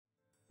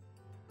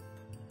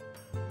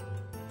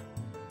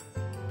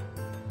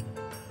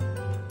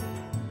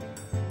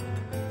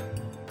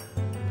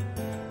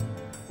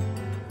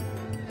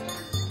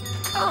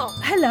Oh,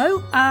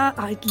 hello.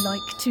 I'd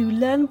like to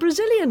learn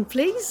Brazilian,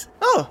 please.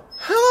 Oh,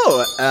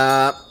 hello.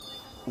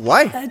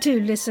 Why?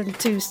 To listen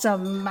to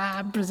some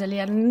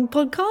Brazilian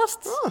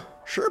podcasts. Oh,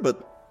 sure,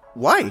 but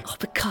why? Oh,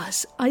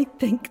 because I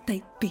think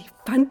they'd be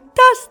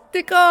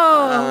fantastico.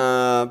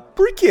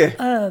 Por quê?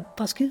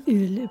 Parce que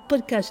les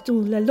podcasts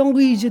ont la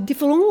langue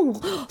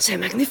différente. C'est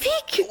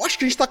magnifique. Eu acho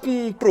que a gente tá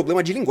com um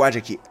problema de linguagem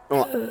aqui.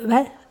 Vamos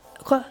lá.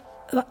 Quoi?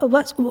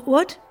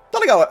 What? Tá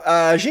legal,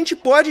 a gente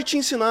pode te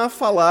ensinar a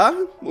falar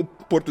o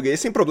português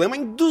sem problema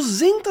em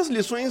 200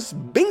 lições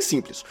bem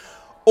simples.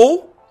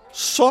 Ou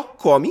só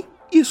come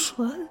isso.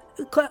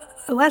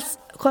 What?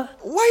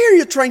 Why are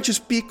you trying to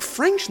speak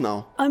French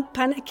now? I'm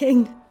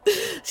panicking.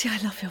 See, I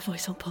love your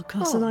voice on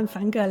podcasts and I'm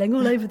fangirling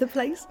all over the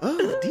place.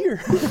 Oh, dear.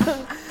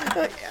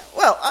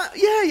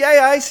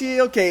 Yeah, I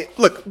see. Okay,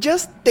 look,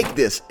 just take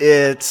this.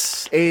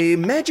 It's a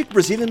magic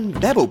Brazilian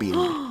babble bean.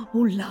 Oh,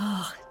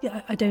 la.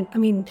 Yeah,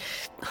 I'm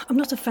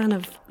not a fan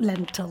of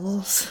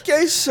lentils.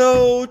 Okay,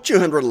 so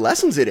 200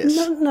 lessons it is.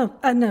 No.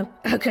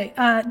 Okay,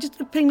 just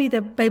ping me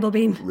the babel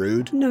bean.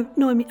 Rude. No,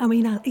 I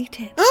mean, I'll eat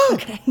it. Oh,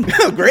 okay.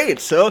 Oh, great.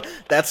 So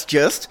that's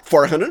just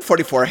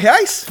 444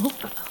 reais.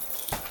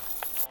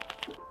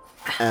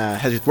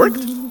 Has it worked?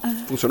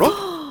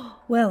 Funcionou?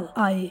 Well,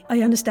 I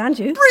understand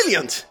you.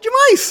 Brilliant!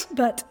 Demais!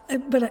 But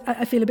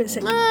I feel a bit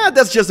sick.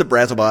 That's just the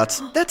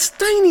Brazobots. That's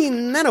tiny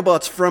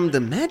nanobots from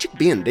the magic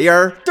bin. They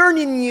are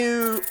turning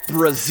you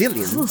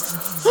Brazilian.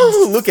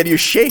 Oh, look at you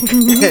shake.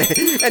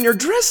 And your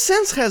dress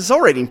sense has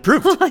already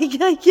improved.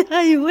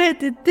 Ay, where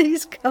did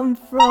these come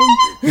from?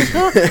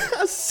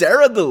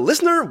 Sarah, the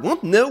listener,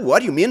 won't know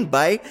what you mean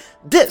by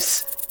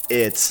this.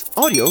 It's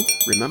audio,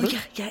 remember? Oh,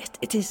 yeah,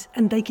 it is.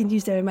 And they can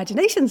use their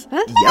imaginations, huh?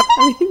 Yep.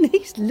 I mean,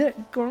 these look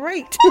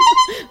great.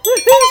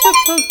 Woohoo, a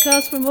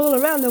podcast from all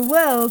around the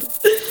world.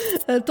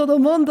 Todo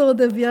mundo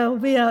devia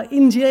ver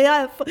Indie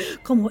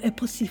como é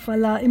possível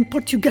falar em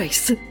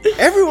português.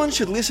 Everyone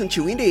should listen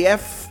to Indie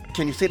AF.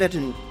 Can you say that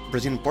in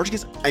Brazilian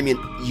Portuguese? I mean,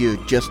 you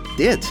just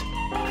did.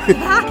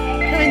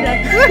 Kinda.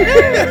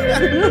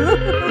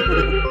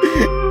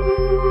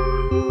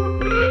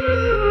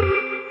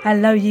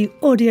 Hello, you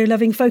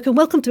audio-loving folk, and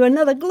welcome to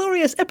another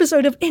glorious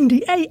episode of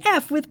Indie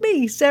AF with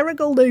me, Sarah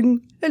Golding.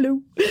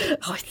 Hello.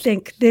 I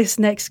think this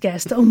next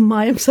guest, oh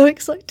my, I'm so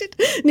excited,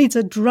 needs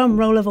a drum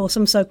roll of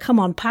awesome, so come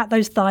on, pat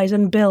those thighs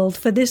and build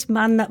for this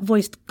man that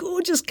voiced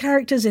gorgeous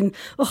characters in,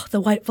 The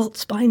White Vault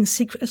Spine,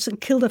 Secret of St.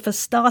 Kilda for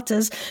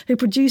starters, who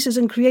produces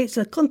and creates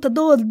a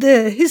Contador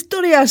de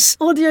Historias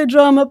audio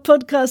drama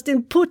podcast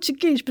in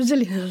Portuguese,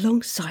 Brazilian,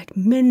 alongside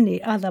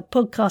many other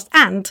podcasts,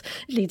 and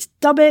leads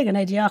dubbing and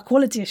ADR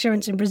quality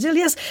assurance in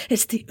Brazilias.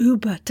 It's the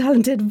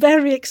uber-talented,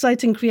 very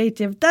exciting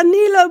creative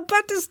Danilo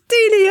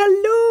Battistini.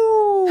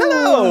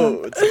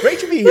 Hello! It's great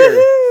to be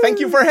here. Thank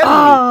you for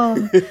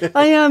having me.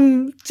 I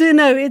am,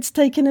 it's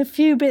taken a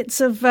few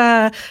bits of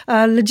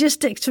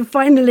logistics to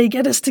finally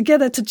get us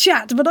together to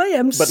chat, but I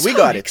am we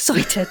got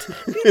excited.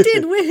 We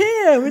did, we're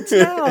here, it's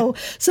now.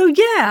 So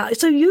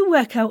you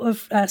work out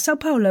of Sao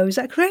Paulo, is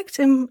that correct,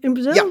 in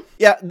Brazil?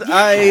 Yeah,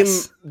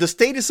 Yes. The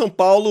state is São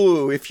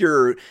Paulo. If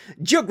you're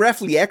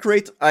geographically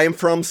accurate, I am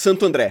from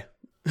Santo André.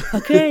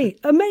 Okay,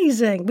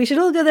 amazing. We should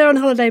all go there on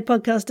holiday,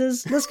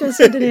 podcasters. Let's go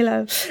see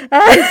Danilo.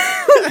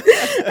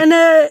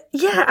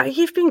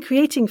 You've been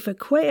creating for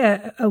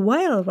quite a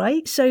while,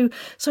 right? So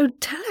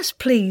tell us,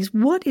 please,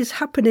 what is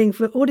happening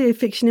for audio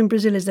fiction in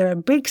Brazil? Is there a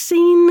big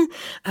scene?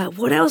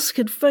 What else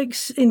could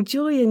folks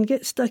enjoy and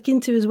get stuck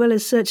into as well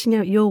as searching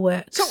out your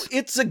work? So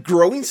it's a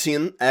growing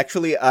scene.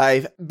 Actually,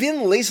 I've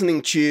been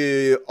listening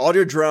to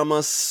audio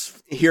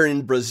dramas here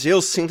in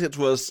Brazil since it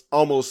was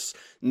almost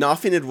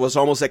nothing. It was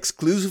almost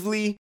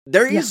exclusively.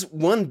 There is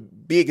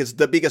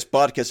the biggest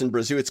podcast in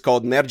Brazil. It's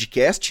called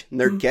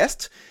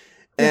Nerdcast.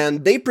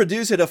 And they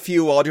produced a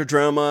few audio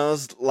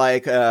dramas,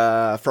 like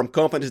from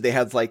companies. They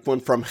had like one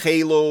from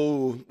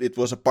Halo. It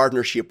was a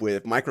partnership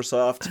with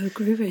Microsoft. Oh,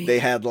 groovy. They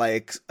had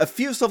like a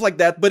few stuff like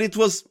that, but it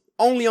was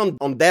only on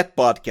that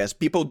podcast.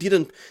 People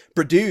didn't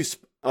produce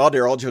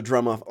other audio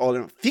drama,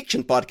 audio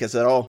fiction podcasts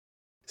at all.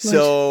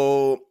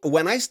 So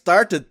when I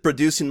started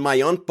producing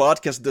my own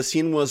podcast, the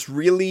scene was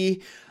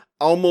really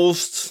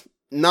almost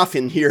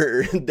nothing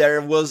here. There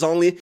was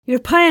only... You're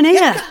a pioneer.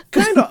 Yeah,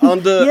 kind of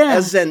on the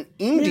as an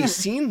indie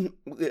scene.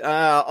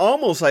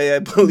 Almost, I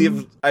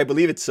believe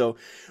it. So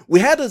we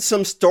had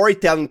some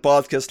storytelling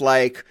podcasts,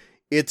 like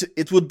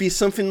it would be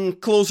something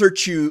closer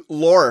to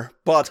lore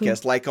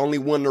podcast, like only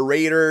one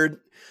narrator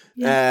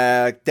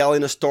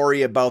telling a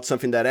story about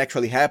something that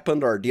actually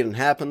happened or didn't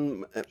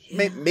happen.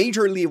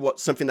 Majorly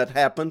something that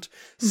happened,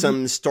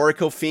 some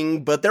historical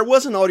thing, but there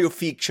was an audio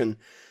fiction.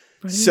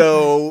 Brilliant.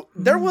 So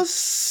there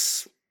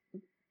was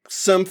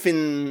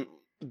something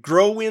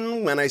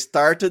growing when I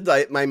started.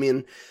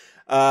 When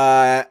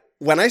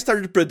I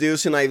started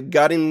producing, I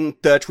got in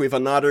touch with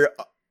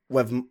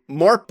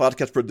more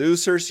podcast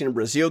producers in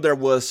Brazil. There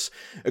was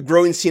a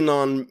growing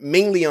scene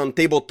mainly on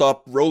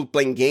tabletop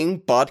role-playing game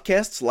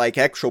podcasts, like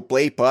actual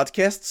play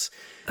podcasts.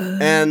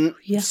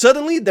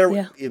 Suddenly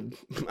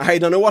I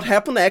don't know what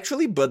happened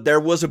actually, but there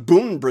was a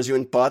boom in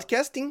Brazilian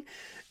podcasting.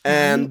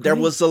 And there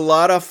was a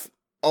lot of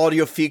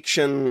audio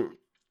fiction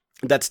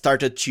that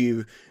started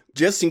to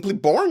just simply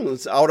born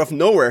out of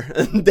nowhere.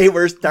 And they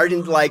were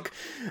starting like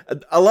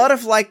a lot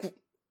of like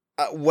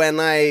when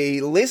I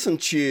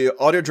listened to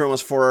audio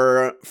dramas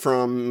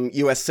from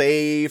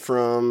USA,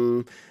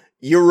 from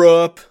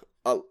Europe,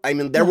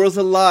 there was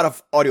a lot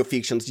of audio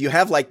fictions. You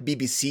have like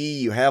BBC,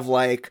 you have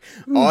like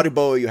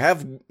Audible, you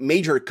have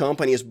major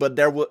companies, but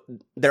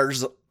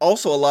there's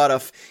also a lot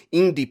of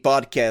indie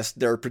podcasts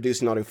that are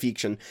producing audio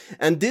fiction.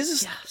 And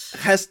this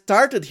has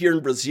started here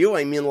in Brazil.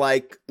 I mean,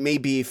 like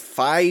maybe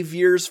 4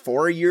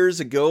 years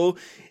ago,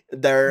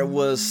 there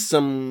was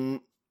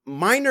some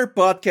minor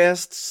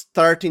podcasts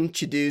starting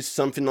to do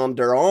something on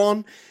their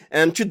own.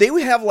 And today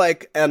we have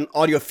like an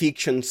audio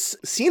fiction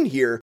scene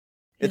here.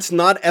 It's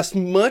not as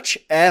much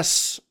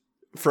as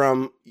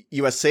from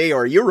USA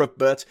or Europe,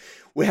 but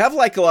we have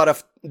like a lot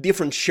of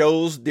different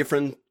shows,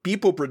 different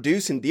people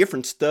producing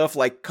different stuff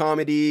like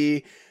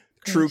comedy,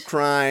 true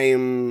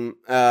crime,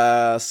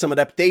 some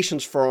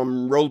adaptations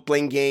from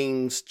role-playing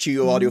games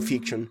to audio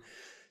fiction.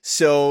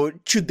 So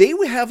today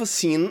we have a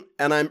scene,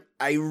 and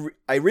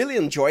I really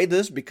enjoy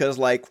this because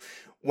like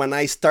when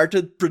I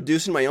started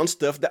producing my own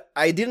stuff, that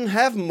I didn't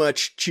have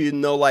much to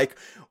know like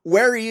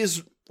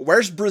where's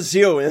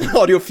Brazil in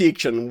audio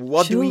fiction?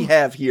 What do we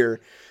have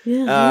here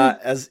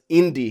as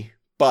indie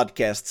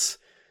podcasts?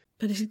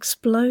 But it's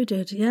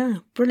exploded,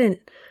 brilliant.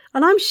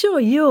 And I'm sure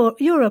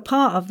you're a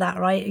part of that,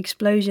 right?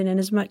 Explosion, in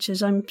as much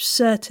as I'm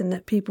certain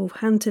that people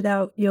hunted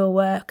out your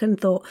work and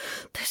thought,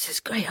 this is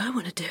great, I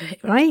want to do it,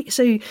 right?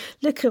 So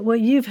look at what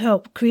you've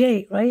helped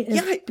create, right?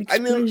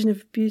 Explosion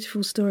of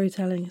beautiful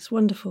storytelling. It's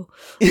wonderful.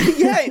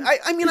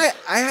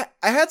 I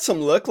had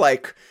some luck.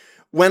 Like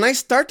when I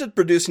started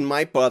producing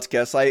my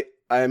podcast,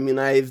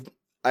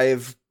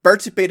 I've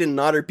participated in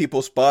other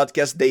people's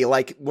podcasts. They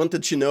like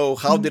wanted to know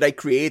how did I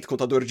create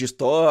contadores de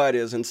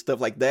histórias and stuff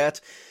like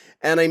that.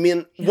 And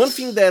one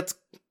thing that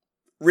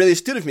really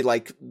stood with me,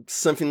 like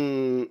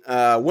something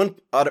one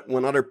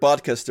other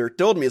podcaster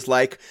told me is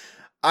like,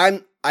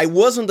 I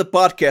wasn't a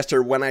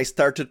podcaster when I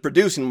started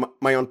producing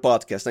my own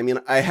podcast. I mean,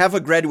 I have a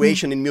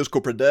graduation in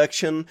musical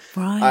production.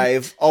 Right.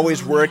 I've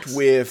always worked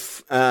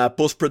with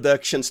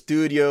post-production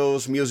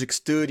studios, music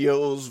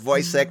studios,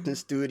 voice acting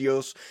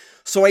studios.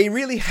 So I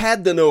really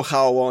had the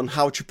know-how on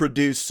how to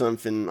produce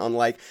something, on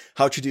like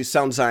how to do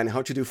sound design,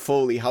 how to do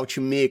foley, how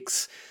to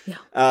mix.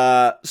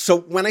 Yeah. So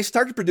when I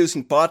started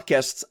producing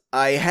podcasts,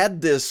 I had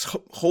this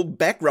whole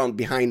background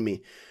behind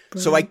me.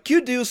 Brilliant. So I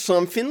could do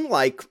something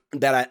like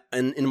that.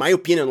 In my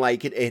opinion,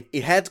 like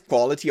it had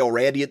quality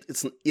already.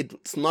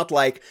 It's not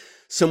like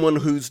someone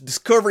who's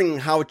discovering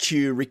how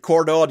to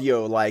record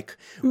audio. Like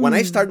when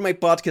I started my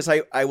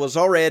podcast, I was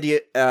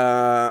already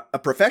a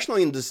professional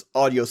in this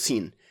audio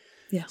scene.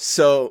 Yeah.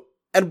 So,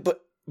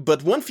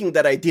 but one thing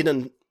that I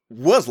didn't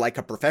was like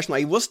a professional.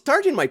 I was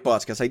starting my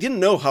podcast. I didn't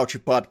know how to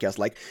podcast.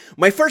 Like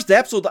my first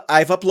episode,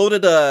 I've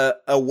uploaded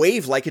a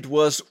wave like it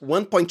was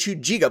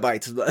 1.2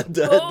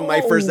 gigabytes.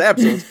 My first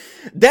episode.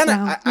 Then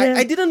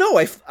I didn't know.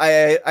 I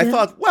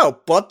thought, well,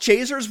 pod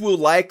chasers will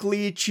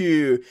likely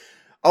to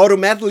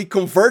automatically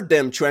convert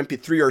them to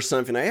MP3 or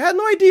something. I had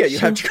no idea. You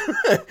have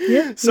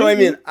to. So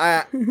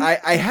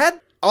I had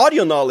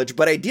audio knowledge,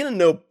 but I didn't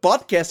know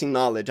podcasting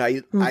knowledge.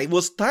 I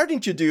was starting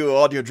to do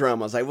audio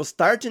dramas. I was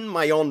starting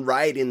my own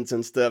writings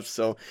and stuff.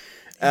 So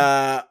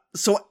I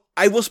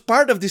was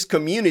part of this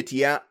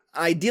community.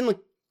 I didn't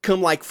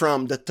come like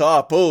from the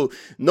top. Oh,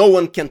 no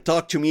one can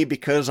talk to me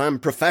because I'm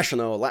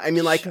professional. I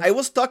mean, like I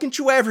was talking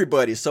to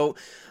everybody. So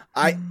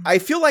I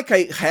feel like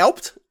I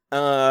helped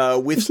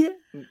with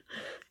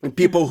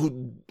people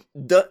who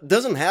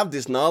didn't have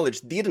this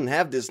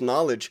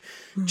knowledge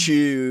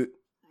to.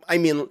 I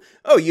mean,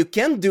 you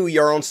can do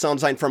your own sound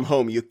design from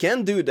home. You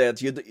can do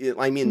that.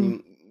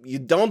 You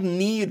don't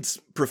need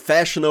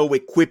professional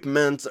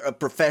equipment, a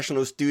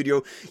professional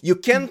studio. You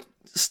can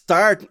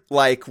start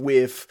like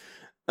with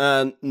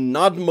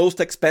not most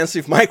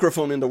expensive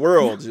microphone in the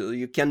world. Yeah.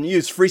 You can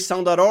use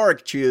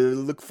freesound.org to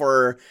look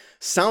for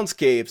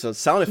soundscapes and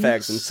sound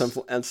effects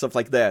and stuff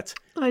like that.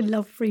 I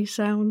love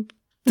Freesound.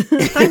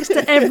 Thanks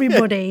to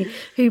everybody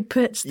who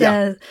puts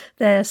their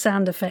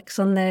sound effects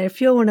on there.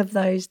 If you're one of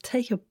those,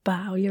 take a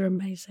bow. You're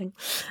amazing.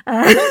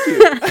 Thank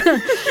you.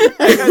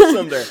 I got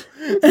some there.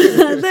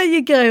 There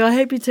you go. I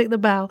hope you took the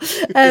bow.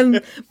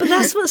 But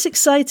that's what's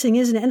exciting,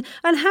 isn't it?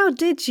 And how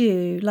did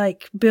you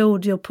like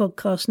build your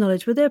podcast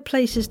knowledge? Were there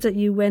places that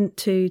you went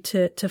to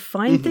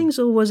find things,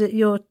 or was it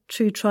your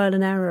true trial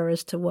and error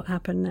as to what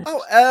happened next?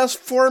 Oh, as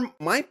for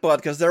my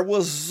podcast, there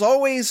was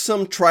always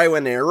some trial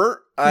and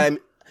error.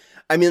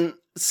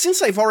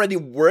 Since I've already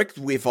worked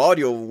with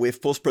audio,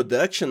 with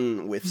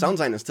post-production, with sound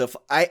design and stuff,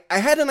 I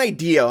had an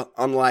idea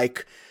on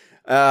like,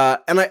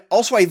 and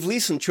I've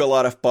listened to a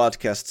lot of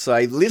podcasts.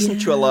 I've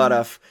listened to a lot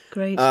of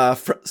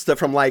stuff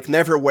from like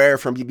Neverwhere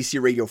from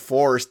BBC Radio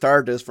 4,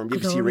 Stardust from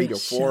BBC Radio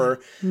 4.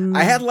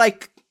 I had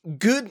like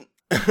good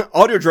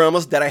audio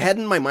dramas that I had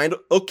in my mind.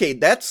 Okay,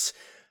 that's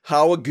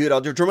how a good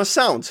audio drama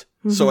sounds.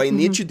 So I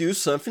need to do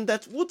something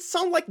that would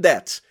sound like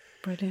that.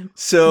 Brilliant.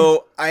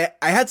 So I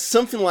had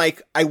something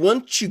like, I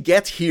want to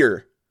get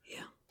here.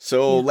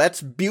 So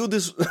let's build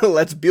this.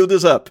 Let's build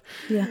this up.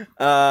 Yeah,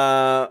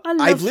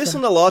 I've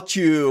listened a lot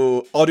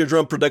to audio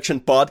drum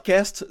production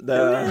podcast.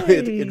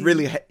 It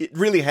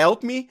really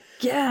helped me.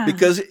 Yeah,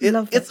 because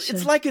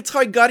it's like it's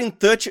how I got in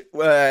touch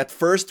at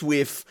first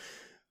with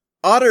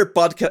other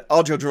podcast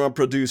audio drum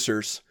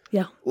producers.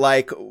 Yeah,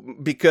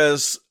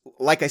 because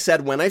like I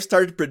said, when I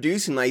started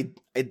producing,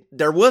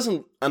 there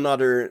wasn't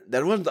other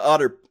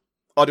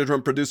audio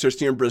drum producers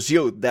here in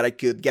Brazil that I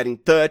could get in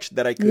touch,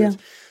 that I could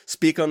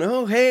speak on.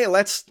 Oh, hey,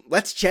 let's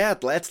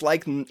chat. Let's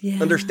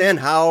understand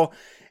how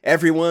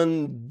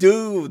everyone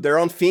do their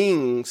own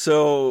thing.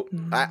 So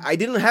I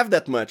didn't have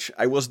that much.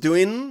 I was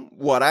doing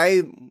what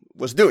I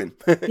was doing.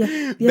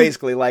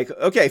 Basically,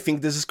 okay, I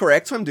think this is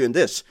correct, so I'm doing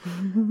this.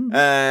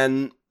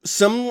 And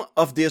some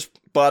of these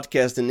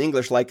podcasts in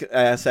English, like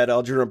I said,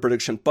 audio drum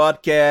production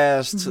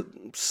podcasts,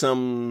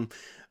 some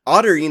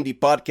other indie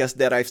podcasts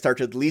that I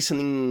started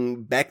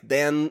listening back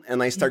then,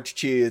 and I started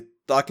to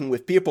talking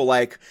with people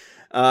like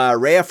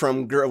Rhea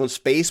from Girl in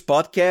Space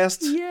podcast.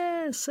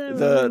 Yes,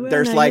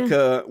 there's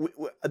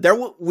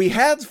we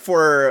had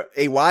for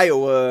a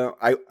while.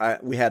 I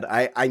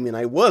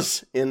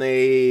was in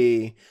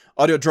a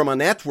audio drama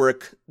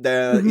network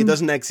that it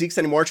doesn't exist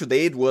anymore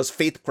today. It was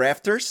Faith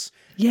Crafters.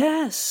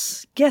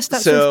 Yes,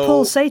 that's with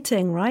Paul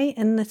Sating, right?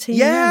 And the team.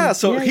 Yeah,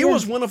 he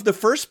was one of the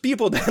first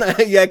people that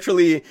I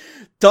actually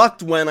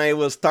talked when I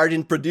was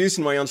starting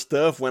producing my own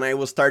stuff, when I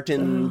was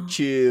starting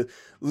to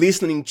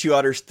listening to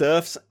other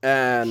stuffs,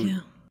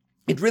 and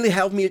it really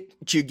helped me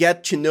to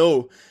get to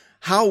know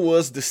how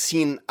was the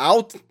scene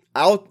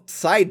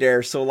outside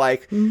there. So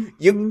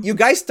you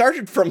guys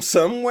started from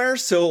somewhere,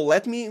 so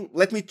let me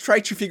try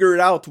to figure it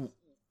out.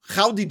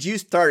 How did you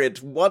start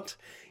it? What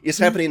is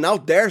happening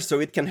out there, so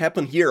it can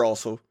happen here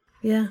also.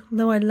 Yeah,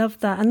 no, I love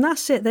that. And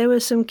that's it. There were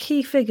some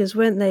key figures,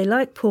 weren't they,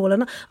 like Paul.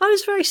 And I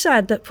was very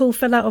sad that Paul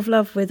fell out of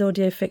love with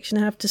audio fiction,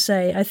 I have to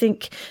say. I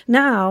think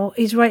now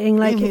he's writing,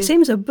 it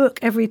seems a book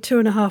every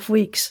 2.5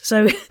 weeks.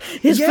 So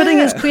he's putting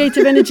his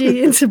creative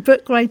energy into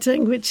book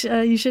writing, which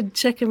you should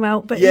check him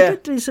out. But he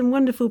did do some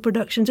wonderful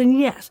productions. And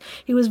yes,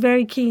 he was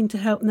very keen to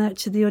help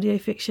nurture the audio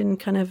fiction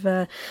kind of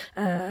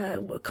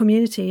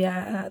community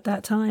at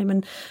that time.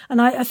 And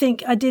I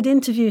think I did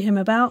interview him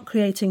about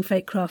creating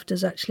Fake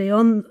Crafters, actually,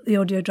 on the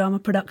Audio Drama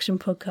Production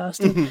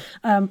podcast.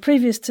 And,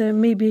 previous to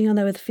me being on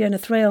there with Fiona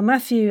Thrale,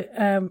 Matthew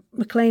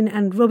McLean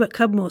and Robert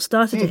Cudmore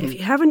started it. If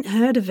you haven't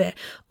heard of it,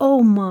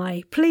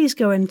 please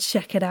go and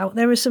check it out.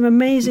 There are some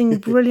amazing,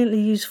 brilliantly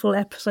useful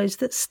episodes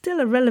that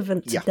still are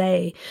relevant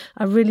today.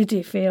 I really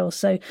do feel.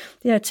 So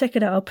yeah, check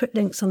it out. I'll put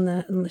links on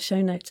the show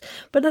notes.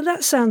 But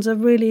that sounds a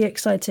really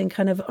exciting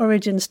kind of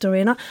origin story.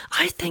 And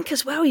I think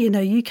as well,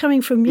 you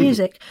coming from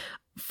music,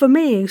 for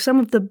me, some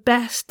of the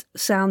best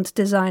sound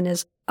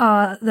designers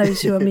are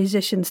those who are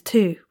musicians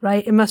too,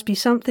 right? It must be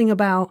something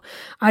about,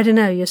 I don't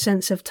know, your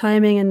sense of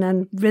timing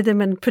and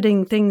rhythm and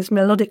putting things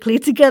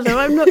melodically together.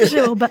 I'm not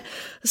sure, but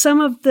some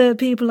of the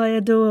people I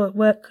adore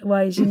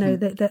work-wise,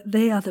 that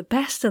they are the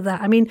best of that.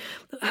 I mean,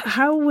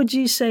 how would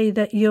you say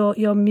that your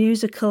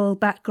musical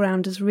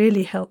background has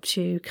really helped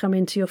you come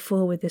into your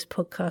full with this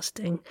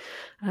podcasting,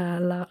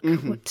 Lark?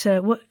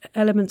 What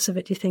elements of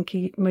it do you think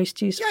are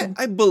most useful? Yeah,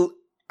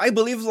 I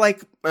believe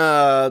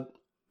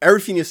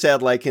everything you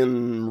said,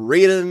 in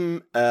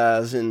rhythm,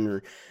 as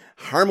in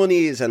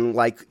harmonies, and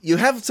you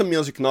have some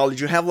music knowledge.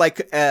 You have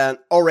an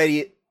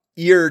already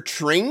ear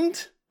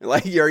trained,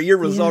 your ear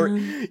was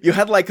already. You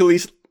had at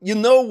least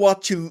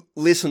what to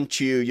listen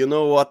to. You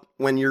know what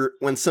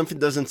when something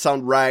doesn't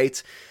sound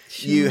right.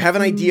 Sure. You have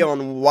an idea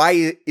on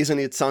why isn't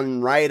it sounding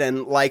right,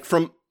 and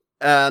from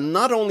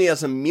not only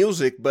as a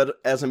music but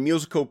as a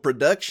musical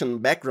production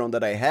background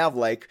that I have.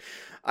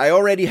 I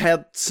already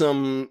had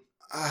some.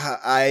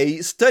 I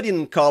studied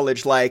in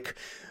college, how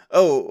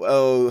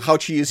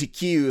to use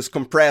EQs,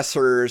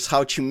 compressors,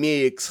 how to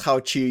mix, how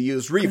to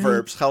use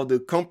reverbs, how the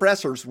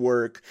compressors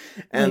work,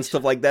 and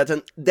stuff like that.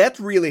 And that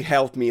really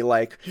helped me.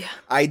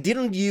 I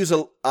didn't use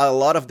a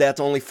lot of that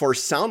only for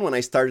sound when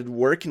I started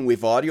working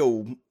with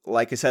audio.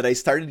 Like I said, I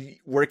started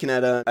working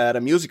at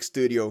a music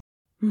studio.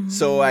 Mm-hmm.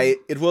 So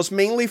it was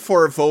mainly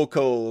for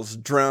vocals,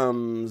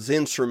 drums,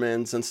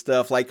 instruments, and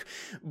stuff.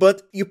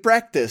 But you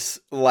practice,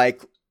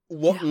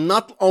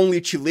 not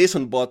only to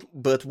listen,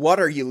 but what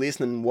are you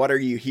listening? What are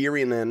you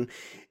hearing? And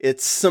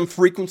it's some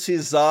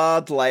frequencies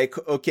odd.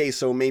 Okay,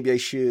 so maybe I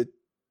should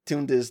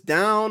tune this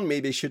down.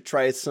 Maybe I should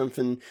try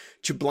something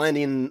to blend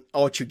in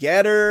all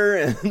together.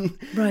 And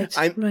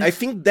I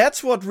think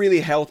that's what really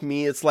helped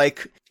me. It's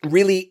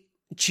really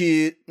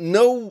to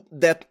know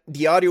that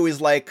the audio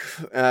is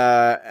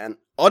an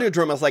audio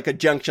drama is a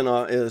junction,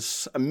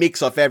 is a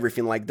mix of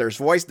everything. There's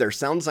voice, there's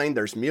sound design,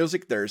 there's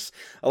music, there's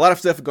a lot of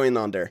stuff going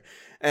on there.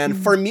 And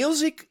for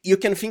music, you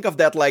can think of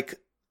that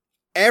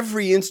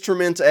every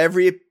instrument,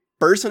 every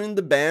person in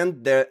the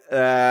band,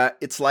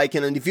 it's like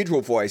an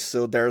individual voice.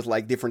 So there's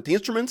like different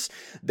instruments.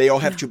 They all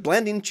have to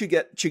blend in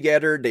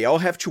together. They all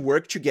have to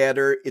work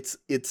together.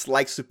 It's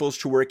like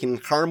supposed to work in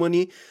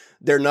harmony.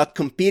 They're not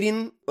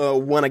competing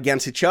one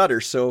against each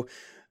other. So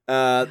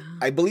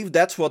I believe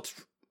that's what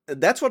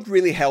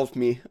really helped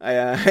me.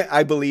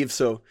 I believe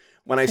so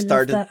when I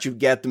started to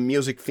get the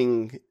music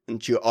thing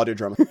into audio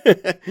drama.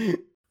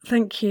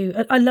 Thank you.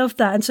 I love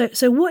that. And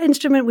so what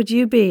instrument would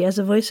you be as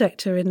a voice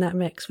actor in that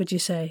mix, would you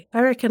say?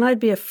 I reckon I'd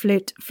be a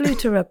flute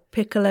or a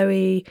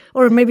piccolo-y,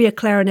 or maybe a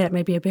clarinet,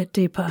 maybe a bit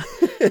deeper.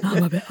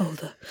 I'm a bit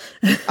older.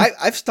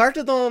 I've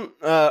started on,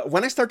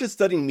 when I started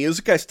studying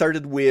music, I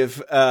started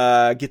with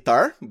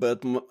guitar,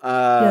 but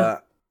I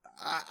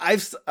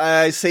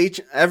say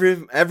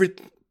every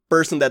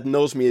person that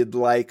knows me,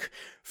 like,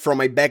 from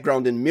my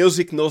background in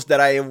music, knows that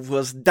I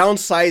was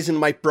downsizing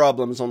my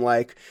problems. I'm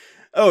like,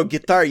 oh,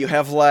 guitar, you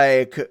have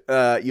like,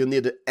 you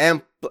need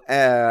an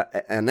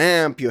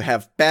amp, you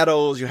have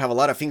pedals, you have a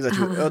lot of things that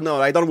oh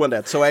no, I don't want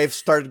that. So I've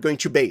started going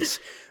to bass.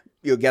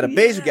 You get a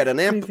bass, you get an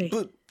amp,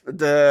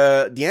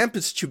 the amp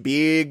is too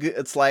big.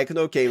 It's like,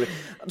 okay.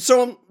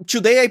 So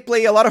today I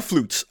play a lot of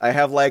flutes. I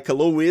have like a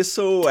low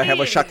whistle, I have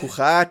a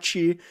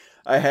shakuhachi,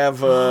 I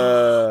have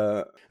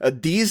a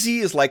dizzy,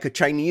 is like a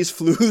Chinese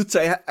flute.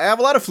 I have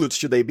a lot of flutes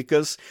today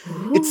because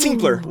it's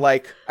simpler.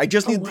 Like, I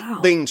just need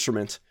the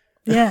instrument.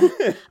 Yeah,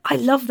 I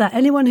love that.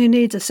 Anyone who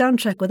needs a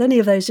soundtrack with any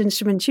of those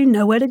instruments, you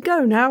know where to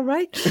go now,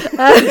 right?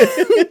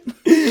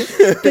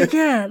 But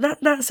yeah,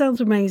 that sounds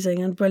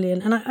amazing and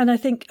brilliant. And I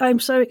think I'm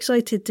so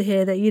excited to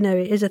hear that, you know,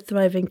 it is a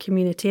thriving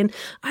community. And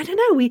I don't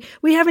know,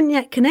 we haven't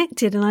yet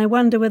connected, and I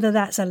wonder whether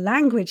that's a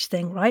language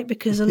thing, right?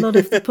 Because a lot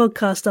of the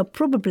podcasts are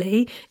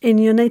probably in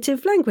your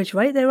native language,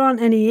 right? There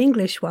aren't any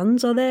English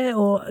ones, are there?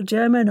 Or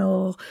German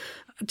or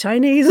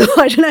Chinese, or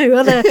I don't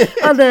know,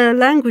 other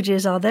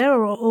languages are there,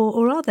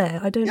 or are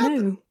there? I don't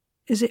know.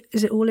 Is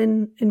it all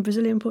in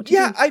Brazilian Portuguese?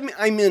 Yeah,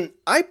 I mean,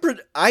 I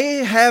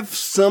have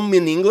some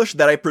in English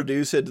that I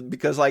produced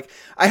because, like,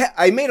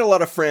 I made a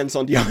lot of friends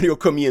on the audio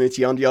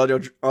community, on the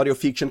audio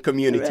fiction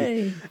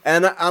community, Hooray.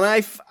 and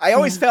I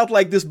always felt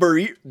like this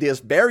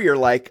barrier.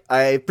 Like,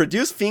 I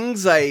produce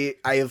things,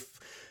 I've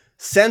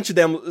sent to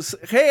them,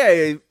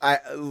 hey, I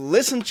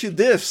listen to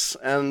this,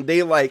 and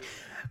they like,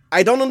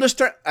 I don't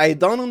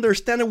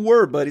understand a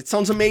word, but it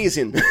sounds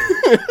amazing.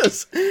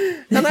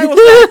 And I was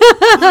like,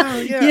 oh,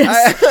 yeah,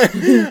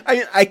 yes.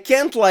 I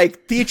can't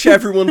like teach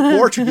everyone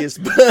Portuguese,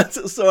 but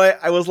so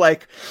I was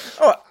like,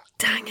 oh,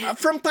 dang it.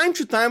 From time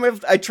to time,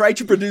 I try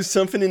to produce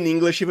something in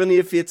English, even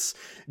if it's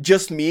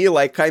just me.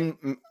 Like, I'm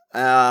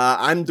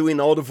doing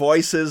all the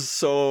voices,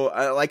 so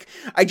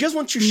I just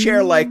want to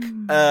share like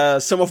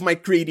some of my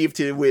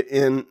creativity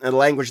in a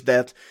language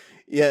that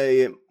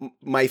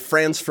my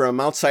friends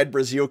from outside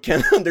Brazil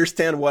can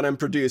understand what I'm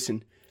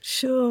producing.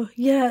 Sure,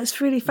 yeah,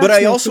 it's really fascinating.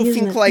 But I also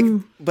think like,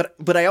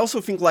 but I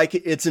also think like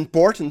it's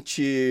important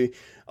to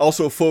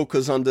also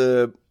focus on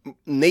the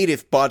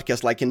native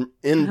podcast, like in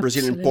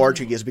Brazilian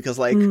Portuguese, because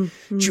like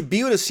to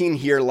build a scene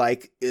here,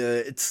 like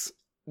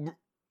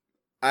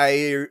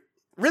I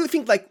really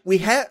think like we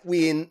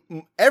in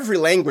every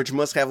language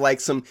must have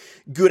like some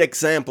good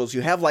examples.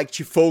 You have like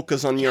to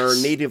focus on your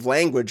native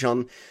language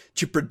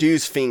to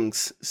produce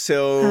things.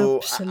 So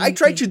I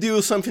try to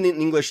do something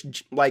in English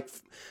like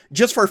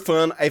just for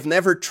fun. I've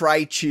never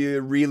tried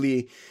to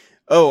really,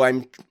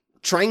 I'm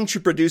trying to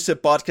produce a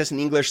podcast in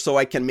English so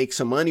I can make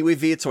some money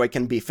with it, so I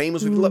can be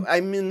famous with it.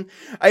 I mean,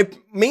 I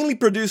mainly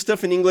produce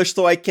stuff in English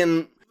so I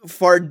can,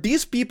 for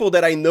these people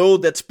that I know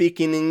that speak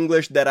in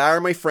English, that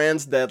are my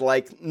friends, that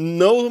like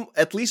know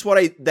at least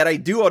that I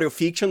do audio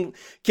fiction,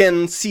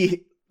 can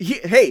see,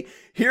 hey,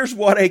 here's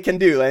what I can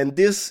do, and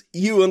this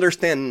you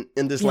understand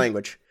in this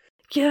language.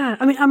 Yeah,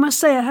 I mean, I must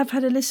say I have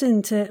had a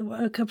listen to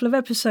a couple of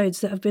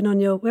episodes that have been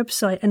on your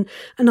website, and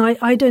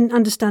I don't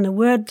understand a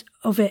word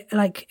of it,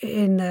 like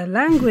in the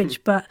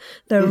language, but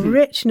the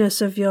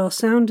richness of your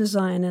sound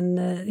design and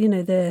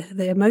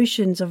the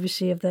emotions,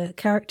 obviously, of the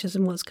characters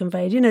and what's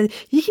conveyed. You know,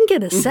 you can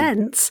get a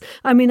sense.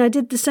 I mean, I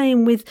did the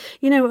same with,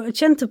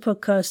 Cento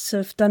podcasts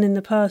have done in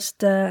the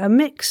past a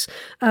mix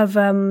of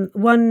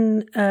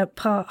one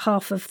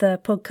half of the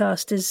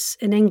podcast is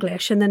in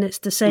English, and then it's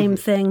the same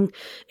thing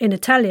in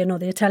Italian, or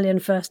the Italian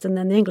first and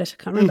then the English.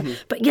 I can't remember.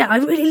 But yeah, I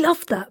really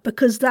loved that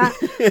because that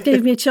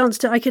gave me a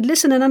chance I could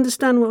listen and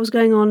understand what was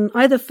going on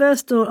either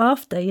first or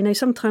after.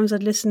 Sometimes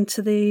I'd listen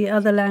to the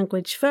other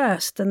language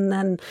first and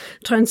then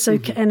try and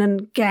soak it in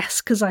and guess,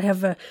 because I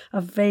have a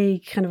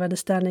vague kind of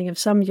understanding of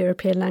some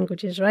European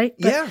languages, right?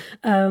 But,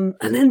 and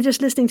then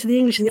just listening to the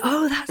English and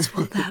that's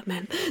what that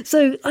meant.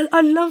 So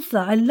I love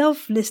that. I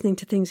love listening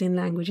to things in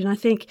language. And I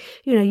think,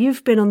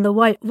 you've been on the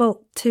White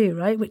Vault too,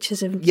 right? Which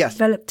has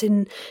developed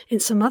in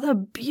some other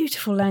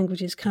beautiful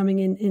languages coming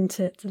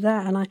into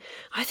that. And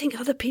I think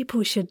other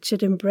people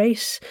should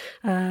embrace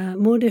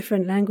more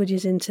different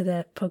languages into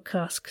their podcast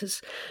podcasts,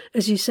 because,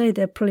 as you say,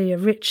 they're probably a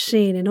rich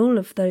scene in all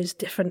of those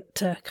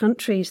different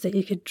countries that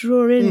you could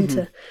draw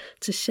into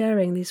to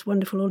sharing this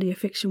wonderful audio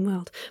fiction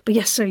world. But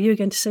yes, so you were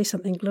going to say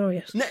something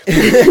glorious.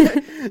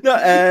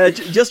 No,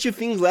 just two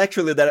things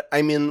actually that,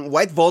 I mean,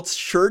 White Vault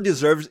sure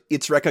deserves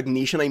its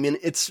recognition. I mean,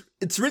 it's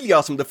really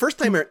awesome. The first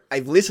time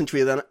I've listened to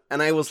it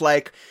and I was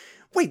like,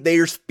 wait,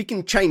 they're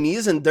speaking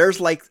Chinese, and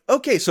there's like,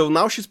 okay, so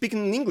now she's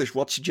speaking in English.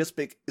 What she just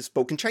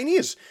spoke in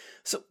Chinese.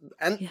 So,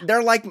 and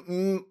they're like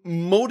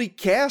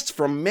multicast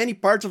from many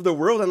parts of the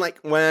world. And like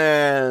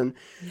when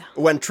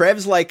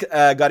Travis like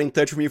got in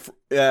touch with me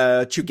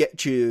to get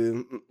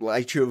to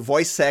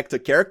voice act a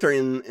character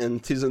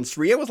in season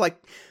 3, I was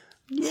like,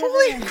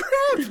 holy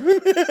crap,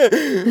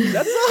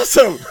 that's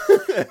awesome.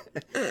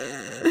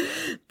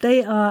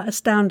 They are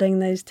astounding,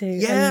 those two.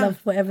 Yeah. I love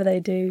whatever they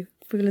do.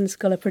 Fool and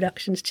Scholar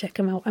Productions, check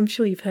them out. I'm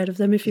sure you've heard of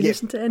them if you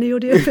listen to any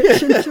audio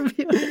fiction, to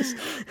be honest.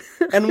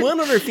 And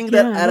one other thing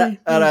that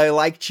I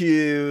like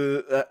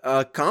to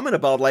comment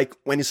about, like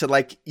when you said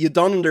like you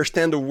don't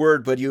understand the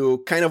word, but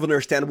you kind of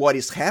understand what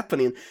is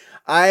happening.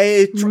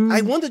 I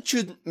wanted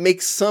to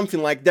make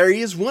something like, there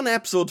is one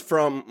episode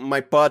from my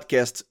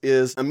podcast,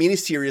 is a mini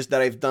series that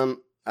I've done.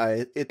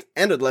 It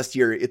ended last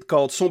year. It's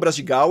called Sombras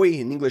de Galway.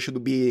 In English, it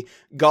would be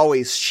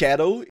Galway's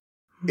Shadow.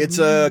 It's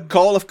a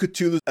Call of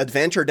Cthulhu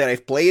adventure that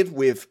I've played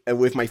with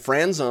my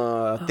friends,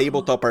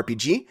 tabletop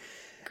RPG,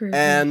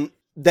 and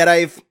that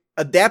I've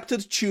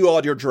adapted to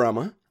audio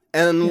drama.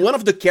 And one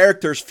of the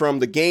characters from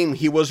the game,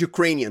 he was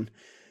Ukrainian,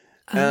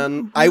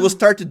 and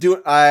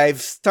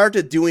I've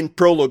started doing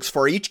prologues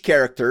for each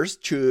characters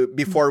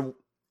before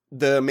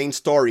the main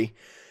story,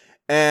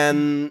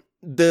 and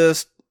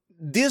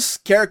this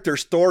character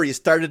story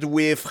started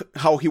with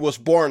how he was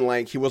born.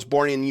 Like, he was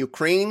born in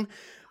Ukraine.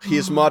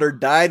 His mother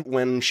died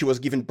when she was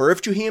giving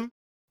birth to him.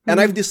 And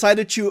I've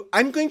decided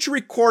I'm going to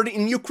record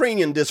in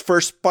Ukrainian this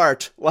first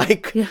part.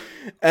 Like,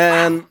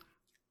 and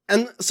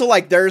so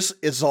like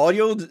it's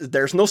audio,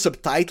 there's no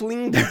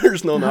subtitling,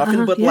 there's no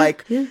nothing, but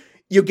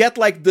you get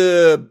like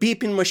the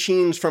beeping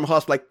machines from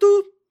hospital, like,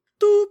 doop,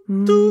 doop,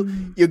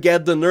 doop. You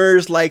get the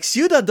nurse like,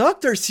 see the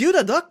doctor.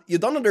 You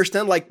don't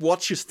understand like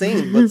what she's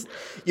saying, but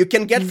you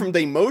can get from the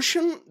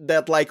emotion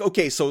that like,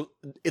 okay, so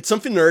it's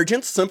something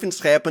urgent, something's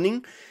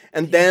happening.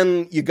 And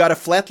then you got a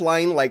flat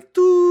line like,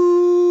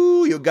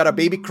 doo, you got a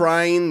baby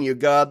crying, you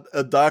got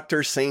a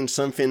doctor saying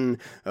something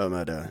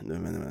like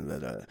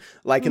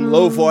in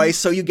low voice.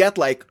 So you get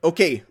like,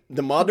 okay,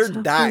 the mother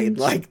died,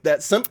 like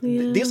that.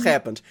 This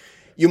happened.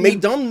 You may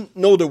don't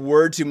know the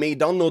words, you may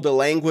don't know the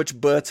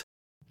language, but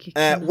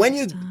when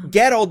you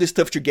get all this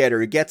stuff together,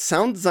 you get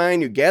sound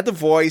design, you get the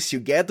voice, you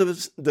get the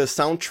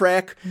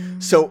soundtrack.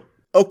 So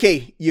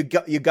okay, you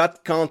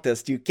got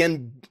context. You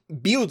can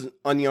build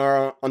on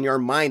your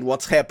mind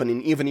what's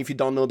happening, even if you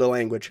don't know the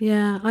language.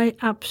 Yeah, I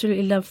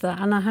absolutely love that.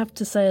 And I have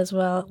to say as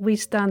well, we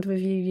stand with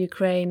you,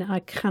 Ukraine.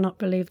 I cannot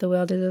believe the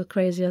world is as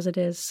crazy as it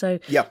is. So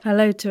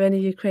hello to any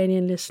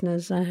Ukrainian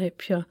listeners. I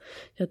hope you're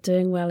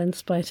doing well in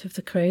spite of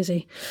the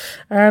crazy.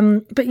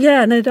 But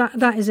yeah, no,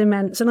 that is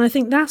immense. And I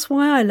think that's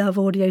why I love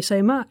audio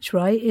so much,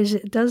 right? Is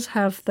it does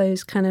have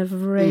those kind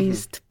of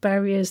raised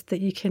barriers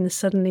that you can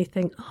suddenly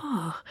think,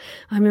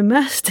 I'm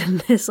immersed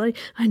in this. I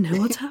know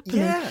what's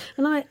happening.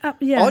 And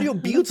audio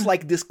builds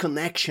like this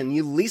connection.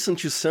 You listen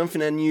to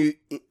something and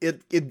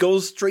it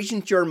goes straight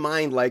into your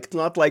mind. Like, it's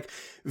not like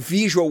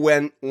visual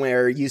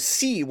where you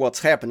see what's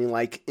happening.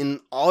 Like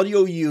in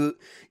audio,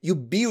 you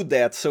build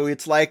that. So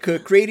it's like a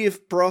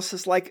creative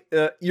process. Like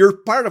you're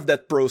part of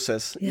that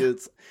process.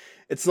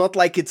 It's not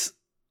like it's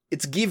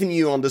giving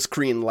you on the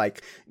screen.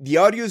 Like the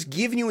audio is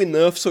giving you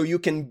enough so you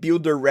can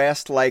build the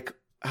rest like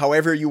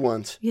however you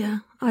want. Yeah,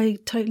 I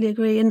totally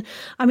agree. And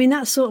I mean,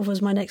 that sort of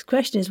was my next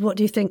question, is what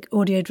do you think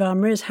audio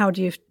drama is? How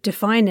do you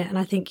define it? And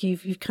I think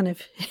you've kind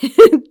of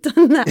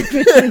done that,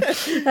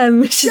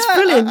 which is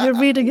brilliant. You're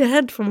reading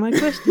ahead from my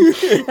question.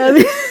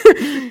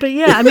 But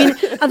yeah, I mean,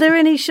 are there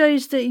any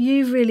shows that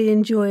you've really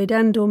enjoyed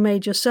and or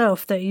made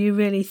yourself that you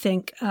really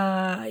think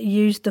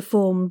used the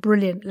form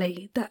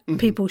brilliantly that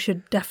people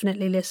should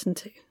definitely listen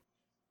to?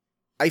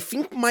 I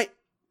think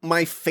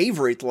my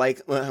favorite,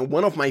 like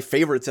one of my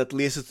favorites at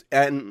least,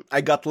 and I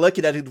got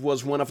lucky that it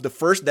was one of the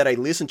first that I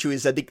listened to,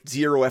 is Addict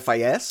Zero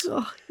FIS.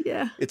 Oh,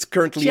 yeah. It's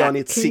currently on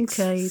its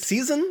 6th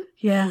season.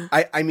 Yeah.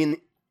 I mean,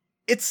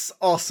 it's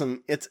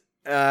awesome. It's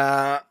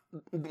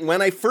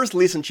when I first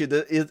listened to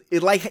it,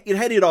 it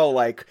had it all,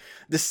 like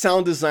the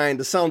sound design,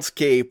 the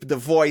soundscape, the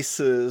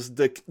voices,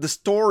 the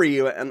story,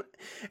 and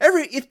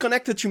it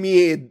connected to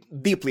me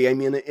deeply. I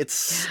mean,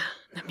 it's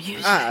the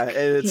music.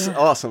 It's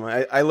awesome.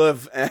 I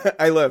love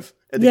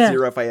Addict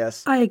Zero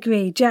FIS. I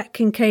agree. Jack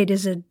Kincaid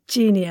is a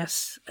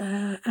genius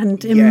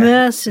and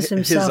immerses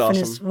himself in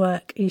his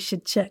work. You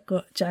should check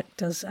what Jack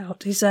does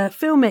out. He's a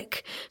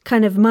filmic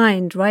kind of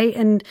mind, right?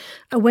 And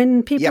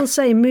when people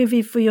say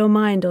movie for your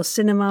mind or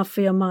cinema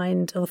for your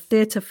mind or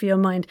theatre for your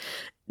mind,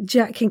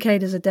 Jack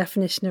Kincaid is a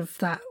definition of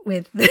that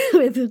with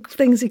with the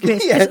things he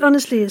creates. Yeah,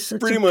 honestly, it's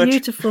such a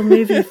beautiful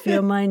movie for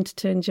your mind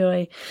to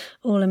enjoy,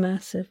 all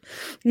immersive.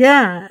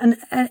 Yeah, and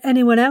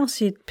anyone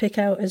else you'd pick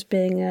out as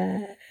being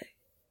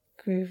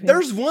groovy?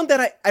 There's one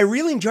that I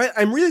really enjoy.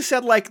 I'm really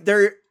sad like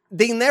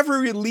they never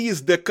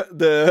released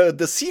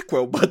the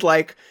sequel, but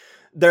like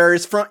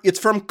it's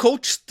from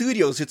Coach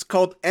Studios. It's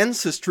called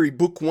Ancestry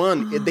Book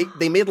 1.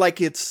 They made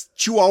like it's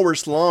 2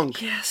 hours long.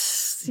 Yes.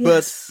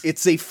 But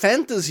it's a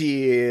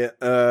fantasy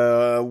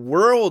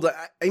world.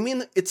 I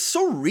mean, it's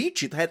so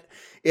rich.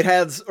 It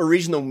has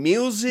original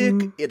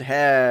music. It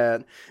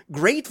had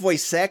great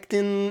voice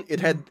acting. It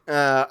had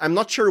I'm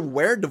not sure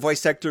where the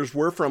voice actors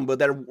were from, but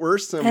there were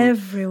some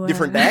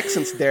different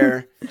accents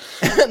there.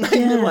 And I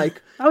mean,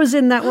 like, I was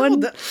in that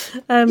one.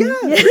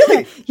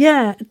 Really?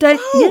 Yeah.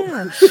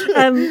 Yeah.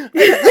 I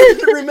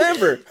didn't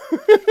remember.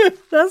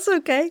 That's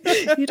okay.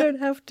 You don't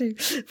have to.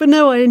 But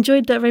no, I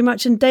enjoyed that very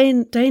much. And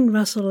Dane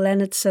Russell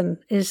Leonardson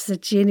is the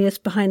genius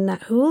behind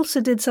that, who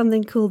also did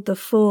something called The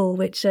Fall,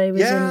 which I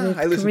was in with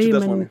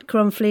Kareem and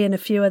Cromfley and a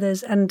few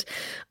others. And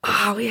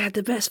we had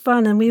the best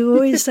fun. And we were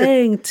always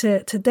saying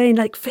to Dane,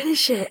 like,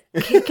 finish it.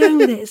 Keep going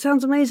with it. It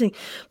sounds amazing.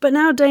 But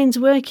now Dane's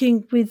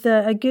working with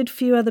a good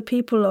few other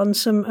people on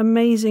some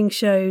amazing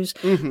shows.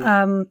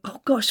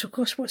 Gosh,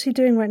 what's he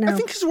doing right now? I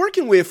think he's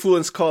working with Fool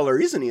and Scholar,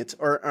 isn't it?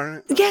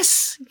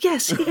 Yes,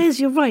 he is.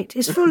 You're right.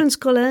 It's Fool and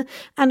Scholar,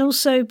 and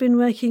also been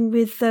working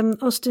with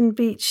Austin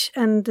Beach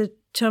and the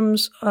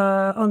Chums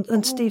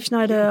and Steve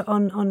Schneider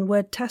on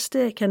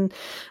Wordtastic, and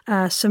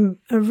some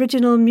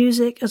original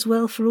music as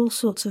well for all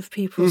sorts of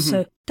people.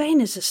 So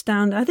Dane is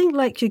astounding. I think,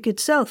 like your good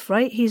self,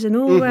 right? He's an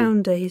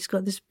all-rounder. He's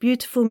got this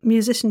beautiful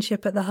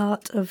musicianship at the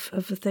heart of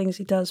the things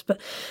he does. But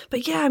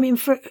yeah, I mean,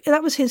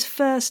 that was his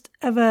first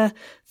ever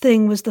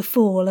thing, was The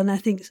Fall, and I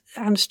think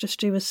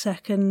Ancestry was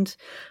second.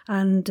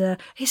 And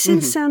he's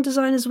in sound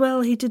design as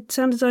well. He did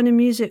sound design and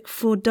music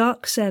for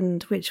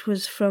Darksend, which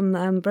was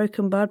from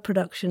Broken Bard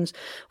Productions,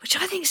 which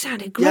I think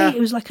sounded great. Yeah.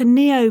 It was like a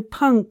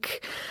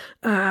neo-punk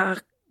I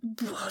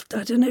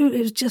don't know, it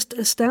was just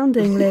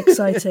astoundingly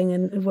exciting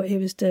and what he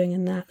was doing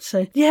in that.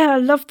 So yeah, I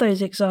love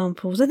those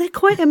examples. And they're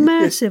quite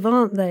immersive,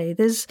 aren't they?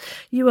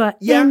 You are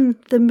in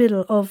the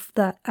middle of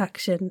that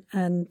action,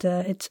 and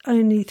it's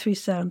only through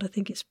sound. I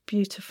think it's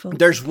beautiful.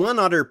 There's one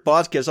other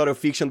podcast, Audio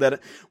Fiction,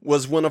 that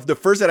was one of the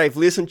first that I've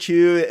listened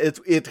to.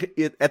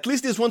 It at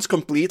least this one's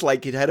complete,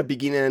 like it had a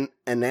beginning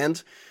and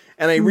end.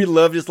 And I really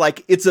loved it. It's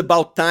like, It's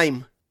About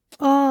Time.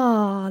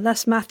 Oh,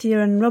 that's Matthew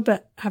and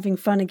Robert having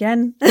fun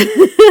again.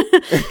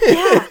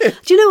 Yeah.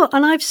 Do you know what?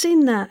 And I've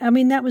seen that. I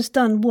mean, that was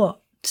done,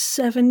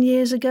 7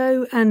 years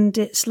ago? And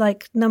it's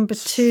like number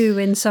 2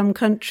 in some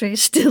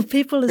countries. Still,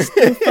 people are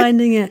still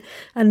finding it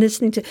and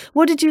listening to it.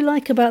 What did you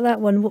like about that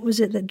one? What was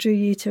it that drew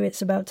you to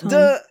It's About Time?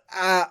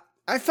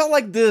 I felt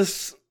like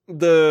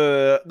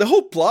the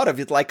whole plot of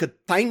it, like a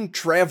time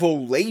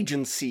travel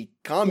agency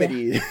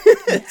comedy.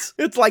 Yeah.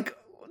 It's like...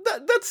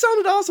 That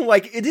sounded awesome.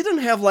 Like, it didn't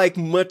have like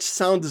much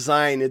sound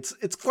design.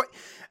 It's quite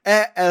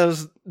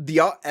as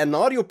an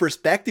audio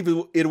perspective.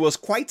 It was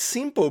quite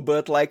simple,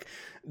 but like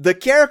the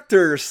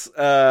characters,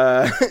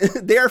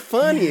 they are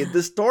funny. Yeah.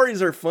 The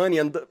stories are funny,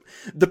 and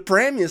the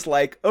premise,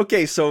 like,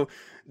 okay, so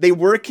they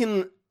work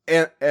in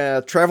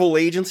a travel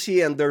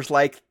agency, and there's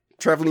like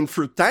traveling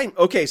through time.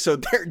 Okay, so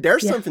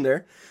there's something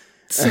there.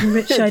 Some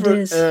rich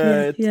ideas.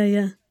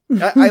 Yeah.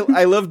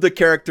 I love the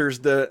characters.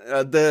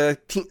 The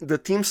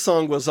theme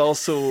song was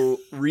also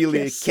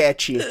really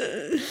catchy.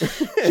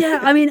 Yeah,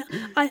 I mean,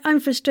 I'm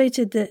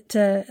frustrated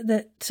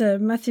that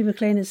Matthew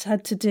McLean has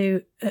had to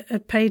do a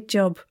paid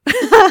job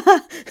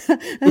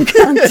and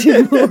can't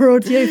do more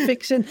audio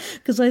fiction,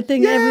 because I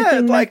think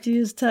everything Matthew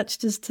has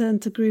touched has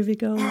turned to groovy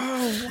gold.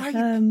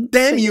 Oh,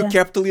 damn you,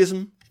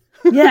 capitalism.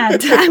 Yeah,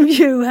 damn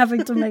you,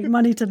 having to make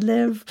money to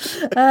live.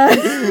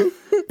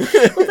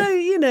 Although,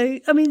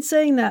 I mean,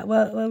 saying that,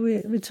 while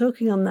we're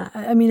talking on that,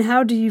 I mean,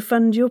 how do you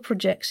fund your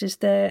projects? Is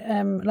there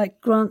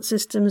like grant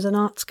systems and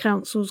arts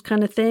councils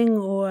kind of thing,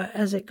 or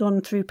has it gone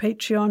through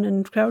Patreon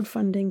and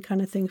crowdfunding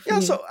kind of thing for you?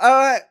 Yeah, so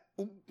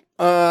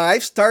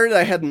I've started.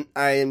 I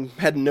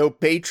had no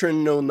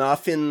patron, no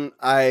nothing.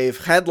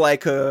 I've had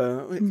like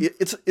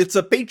it's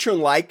a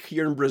patron like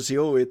here in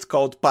Brazil. It's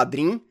called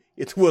Padrim.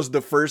 It was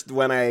the first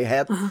when I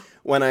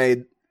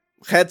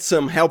had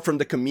some help from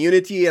the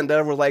community, and then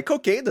I was like,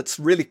 okay, that's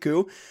really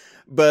cool.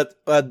 But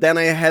then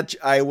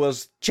I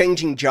was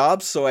changing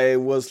jobs, so I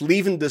was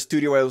leaving the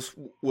studio I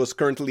was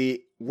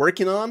currently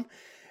working on,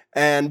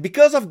 and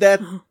because of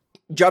that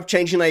job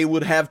changing, I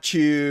would have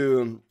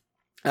to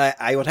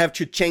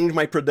change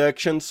my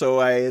production. So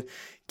I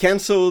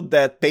canceled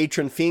that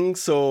patron thing.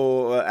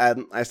 So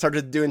I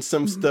started doing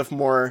some stuff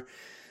more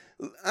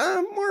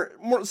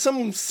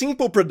some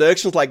simple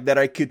productions like that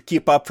I could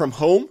keep up from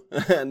home.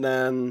 And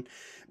then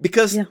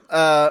because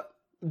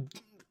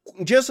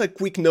just a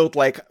quick note,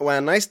 like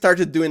when I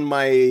started doing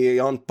my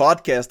own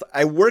podcast,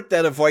 I worked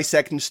at a voice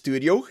acting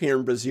studio here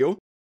in Brazil,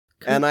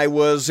 and I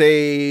was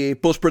a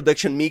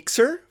post-production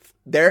mixer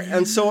there.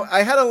 And so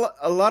I had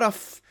a lot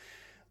of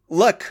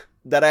luck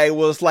that I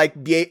was like,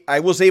 I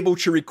was able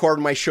to record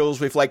my shows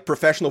with like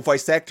professional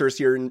voice actors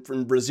here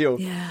in Brazil.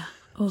 Yeah.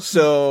 Awesome.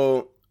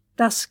 So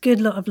that's a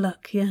good lot of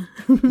luck. Yeah.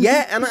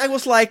 yeah. And I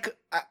was like,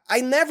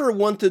 I never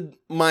wanted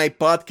my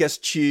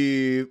podcast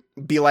to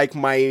be like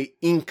my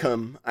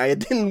income. I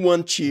didn't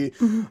want to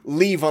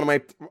live on my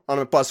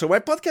podcast. So my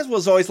podcast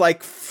was always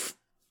like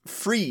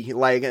free.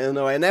 Like, you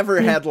know, I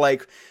never had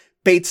like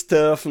paid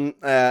stuff and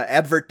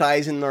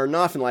advertising or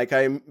nothing. Like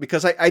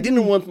because I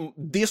didn't want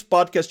this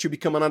podcast to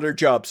become another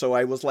job. So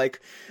I was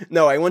like,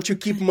 no, I want to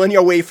keep money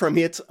away from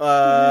it.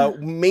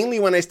 Mainly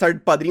when I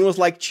started Padrinho was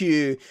like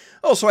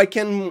so I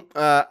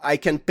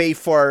can pay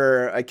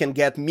for, I can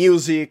get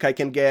music, I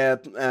can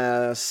get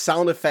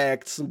sound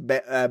effects,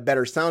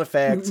 better sound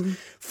effects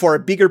for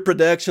bigger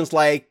productions,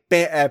 like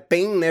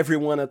paying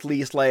everyone at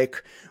least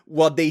like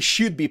what they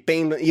should be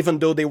paying, even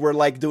though they were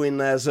like doing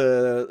as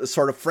a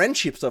sort of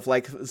friendship stuff.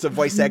 Like the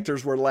voice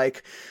actors were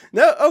like,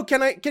 no,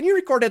 can you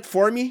record that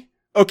for me?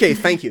 Okay,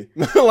 thank you.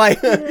 Like,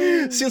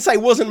 since I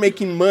wasn't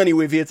making money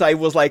with it, I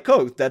was like,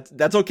 oh,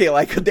 that's okay.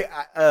 Like,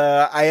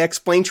 I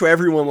explained to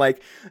everyone,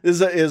 like,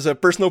 this is a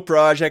personal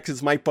project.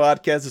 It's my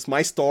podcast. It's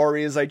my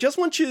stories. I just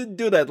want you to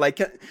do that. Like,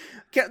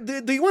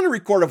 do you want to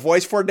record a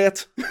voice for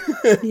that?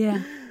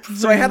 Yeah.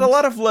 So I had a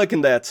lot of luck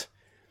in that.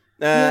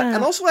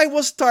 And also I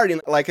was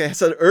starting, like I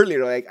said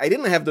earlier, like I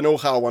didn't have the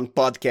know-how on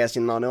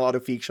podcasting, on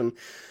audio fiction.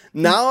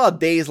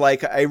 Nowadays,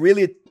 like I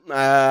really,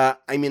 I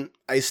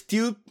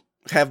still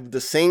have the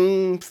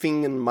same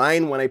thing in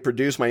mind when I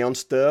produce my own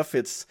stuff.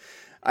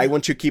 I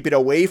want to keep it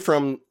away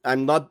from, I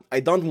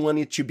don't want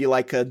it to be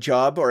like a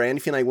job or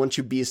anything. I want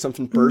to be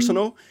something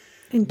personal.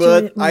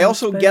 But I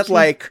also get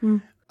like,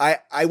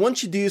 I want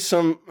to do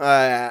some,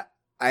 I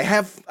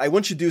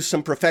want to do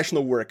some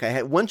professional work.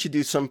 I want to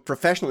do some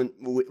professional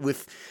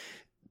with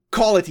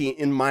quality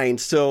in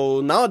mind.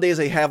 So nowadays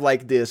I have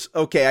like this,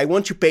 okay, I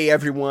want to pay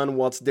everyone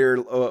what's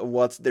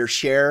their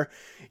share,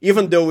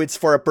 even though it's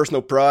for a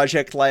personal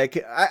project.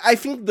 Like I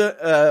think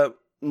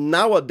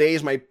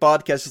nowadays my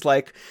podcast is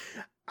like,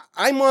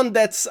 I'm on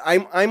that,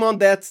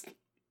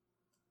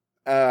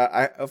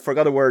 I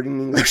forgot the word in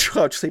English,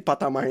 how to say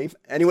patamar.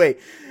 Anyway,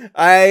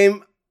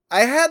 I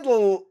had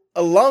a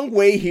long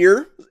way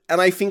here, and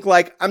I think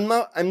like I'm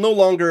no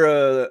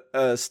longer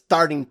a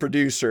starting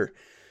producer.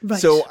 Right.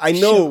 So I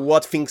know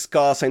what things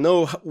cost. I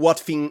know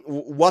what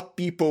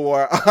people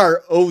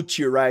are owed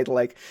to, right?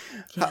 Like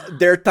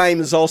their time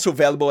is also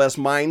valuable as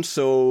mine,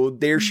 so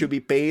they should be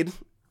paid.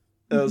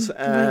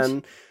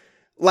 And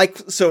like,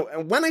 so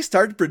when I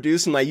started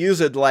producing, I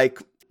used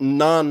like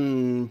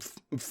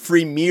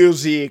non-free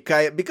music,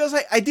 because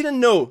I didn't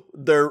know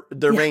the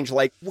range,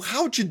 like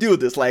how to do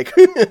this, like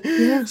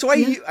so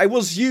I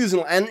was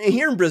using, and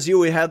here in Brazil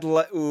we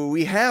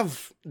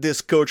have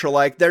this culture,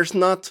 like there's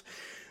not.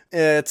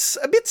 It's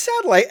a bit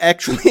sad, like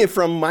actually,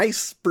 from my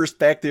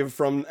perspective,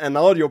 from an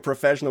audio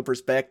professional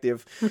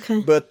perspective. Okay.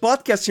 But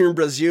podcasts here in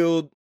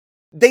Brazil,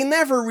 they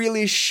never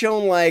really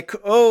shown like,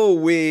 oh,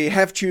 we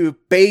have to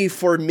pay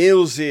for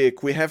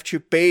music, we have to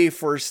pay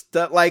for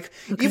stuff. Like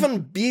even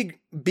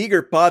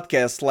bigger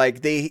podcasts,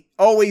 like they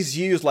always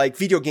use like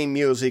video game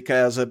music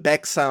as a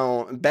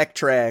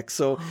backtrack.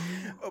 So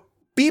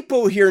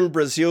people here in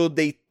Brazil,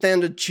 they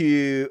tended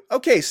to,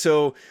 okay,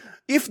 so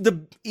if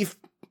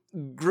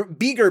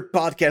bigger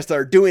podcasts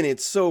are doing it,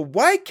 so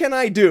why can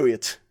I do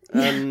it?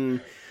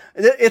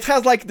 It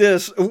has like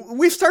this,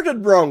 we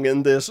started wrong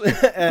in this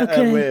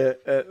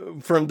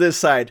from this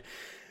side.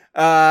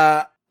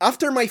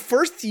 After my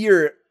first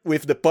year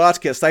with the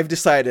podcast, I've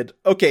decided,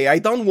 okay, I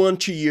don't want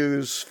to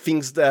use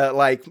things that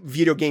like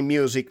video game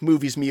music,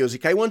 movies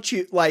music. I want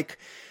to, like,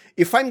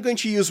 if I'm going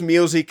to use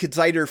music, it's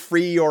either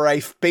free or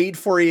I've paid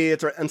for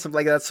it and stuff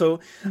like that. So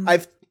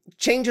I've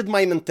changed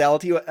my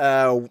mentality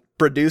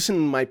producing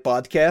my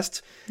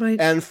podcast. Right.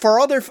 And for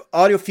other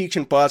audio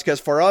fiction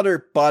podcasts, for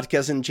other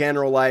podcasts in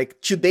general,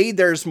 like today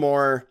there's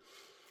more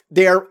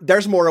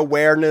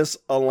awareness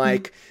on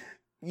like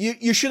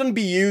you shouldn't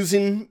be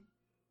using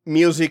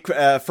music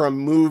from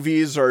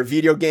movies or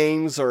video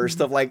games or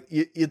stuff like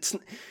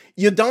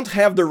you don't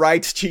have the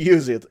right to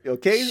use it,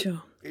 okay?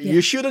 Sure. Yeah.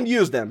 You shouldn't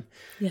use them.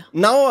 Yeah.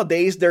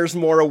 Nowadays, there's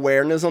more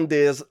awareness on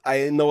this.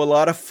 I know a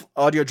lot of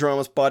audio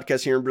dramas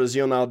podcasts here in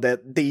Brazil now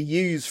that they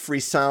use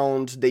free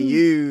sound. They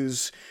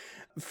use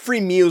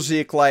free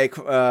music, like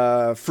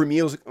free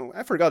music. Oh,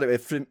 I forgot it.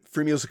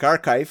 Free music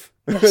archive.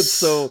 Yes.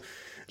 So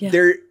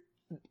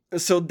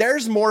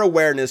there's more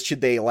awareness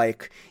today.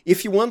 Like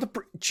if you want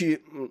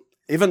to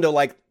even though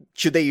like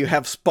today you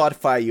have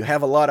Spotify, you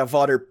have a lot of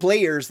other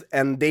players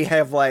and they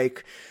have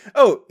like,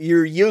 oh,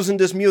 you're using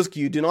this music,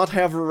 you do not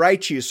have a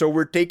right to, so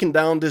we're taking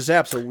down this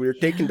app, so we're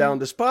taking down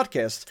this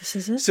podcast. This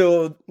is it.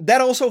 So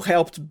that also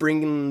helped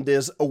bring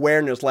this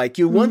awareness, like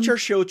you want your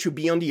show to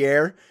be on the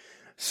air,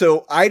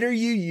 so either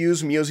you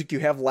use music you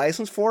have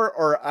license for,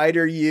 or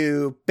either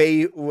you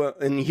pay,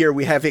 and here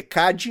we have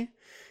ECAD.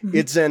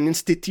 It's an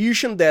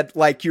institution that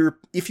like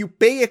if you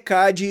pay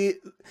ECAD,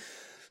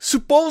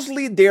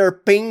 supposedly they're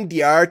paying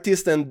the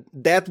artist, and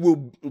that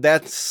will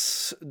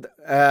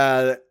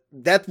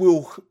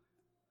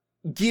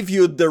give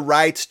you the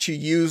right to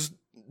use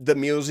the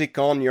music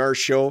on your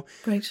show.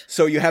 Right.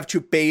 So you have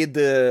to pay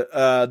the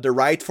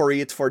right for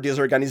it for this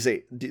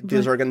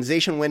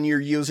organization when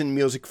you're using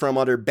music from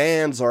other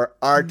bands or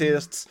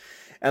artists,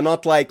 and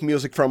not like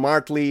music from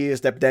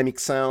Artlist, Epidemic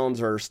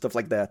Sounds, or stuff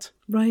like that.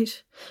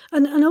 Right.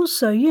 And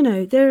also,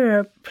 there are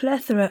a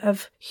plethora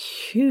of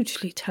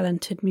hugely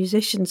talented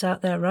musicians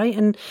out there, right?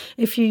 And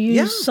if you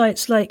use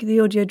sites like the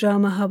Audio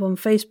Drama Hub on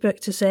Facebook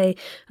to say,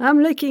 I'm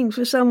looking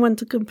for someone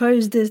to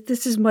compose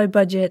this is my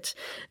budget,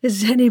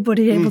 is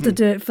anybody able to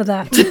do it for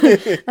that?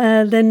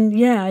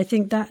 Then, I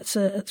think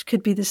that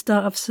could be the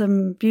start of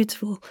some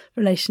beautiful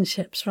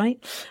relationships,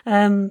 right?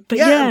 And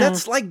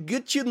that's like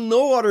good to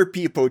know other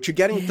people, to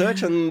get in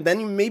touch, and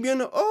then maybe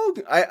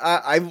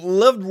I've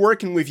loved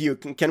working with you.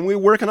 Can we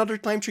work another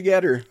time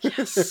together?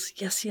 Yes.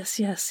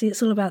 See,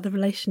 it's all about the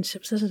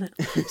relationships, isn't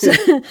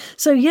it?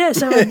 So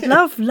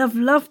I'd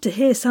love to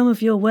hear some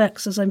of your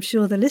works, as I'm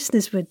sure the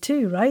listeners would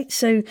too, right?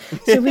 So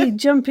we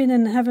jump in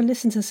and have a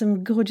listen to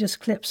some gorgeous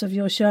clips of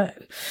your show.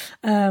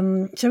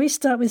 Shall we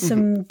start with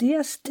some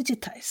Dias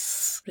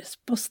Digitais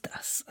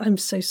Respostas? I'm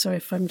so sorry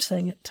if I'm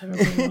saying it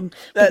terribly wrong.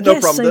 No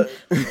problem.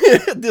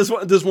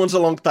 This one's a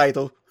long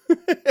title.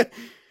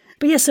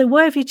 But so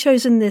why have you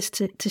chosen this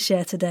to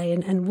share today,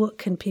 and what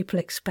can people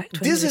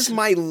expect? This is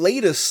my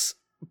latest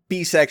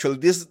piece, actually.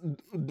 This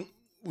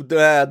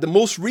the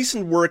most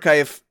recent work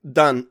I've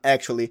done,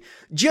 actually.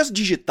 Dias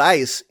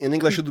Digitais, in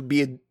English it would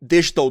be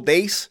Digital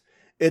Days.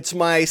 It's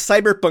my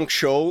cyberpunk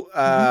show.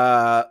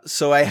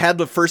 So I had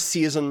the first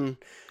season,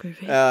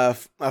 a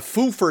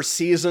full first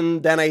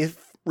season. Then I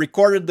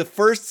recorded the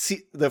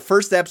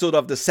first episode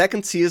of the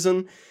second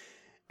season.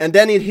 And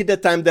then it hit the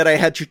time that I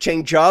had to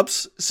change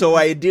jobs. So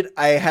I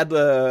had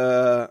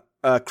a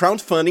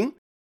crowdfunding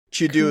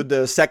to do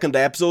the second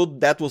episode.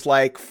 That was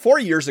like 4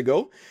 years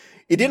ago.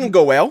 It didn't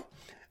go well.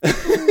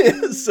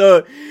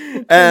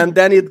 And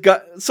then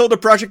the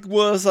project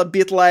was a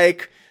bit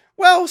like,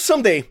 well,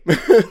 someday.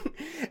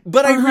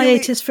 But on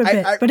hiatus for a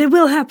bit. But it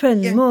will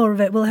happen. Yeah. More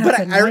of it will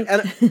happen.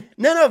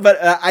 But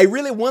I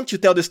really want to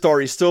tell the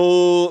story.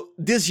 So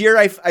this year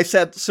I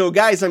said, so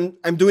guys,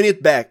 I'm doing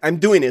it back. I'm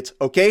doing it.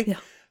 Okay. Yeah.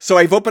 So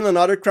I've opened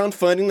another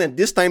crowdfunding, and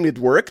this time it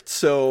worked.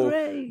 So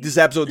this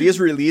episode is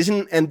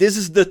releasing, and this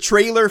is the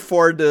trailer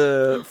for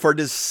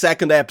this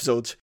second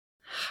episode.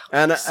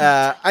 And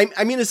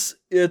I mean,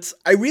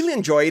 I really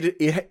enjoyed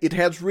it. It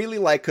has really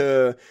like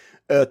a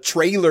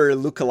trailer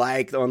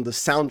lookalike on the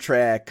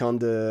soundtrack, on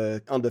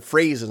the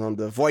phrases, on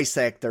the voice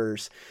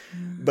actors.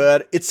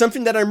 But it's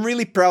something that I'm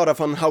really proud of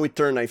on how it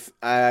turned.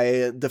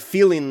 The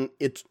feeling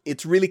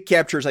it really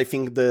captures, I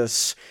think,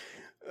 this.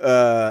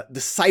 The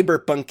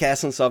cyberpunk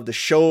essence of the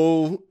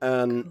show,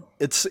 and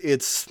it's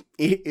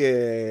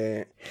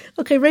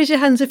okay, raise your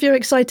hands if you're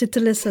excited to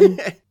listen.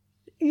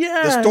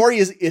 The story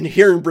is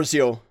here in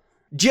Brazil.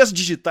 Dias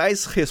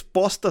Digitais,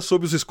 Resposta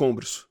sobre os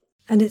Escombros.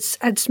 And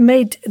it's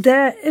made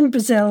there in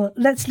Brazil.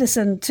 Let's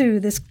listen to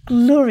this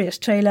glorious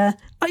trailer.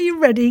 Are you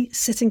ready?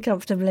 Sitting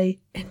comfortably.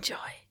 Enjoy.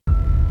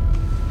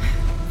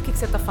 O que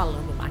você tá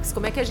falando, Max?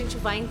 Como é que a gente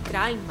vai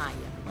entrar em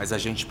Maia? Mas a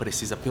gente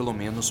precisa pelo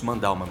menos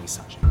mandar uma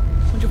mensagem.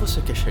 Onde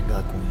você quer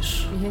chegar com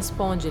isso? Me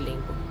responde,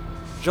 Limbo.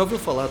 Já ouviu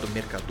falar do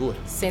mercador?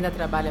 Você ainda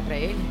trabalha pra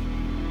ele?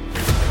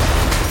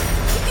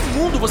 Em que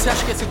mundo você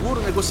acha que é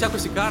seguro negociar com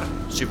esse cara?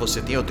 Se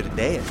você tem outra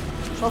ideia,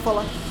 só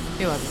falar.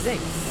 Eu avisei.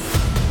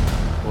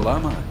 Olá,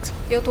 Max.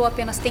 Eu tô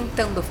apenas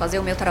tentando fazer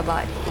o meu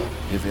trabalho.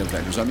 Rever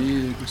velhos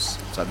amigos,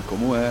 sabe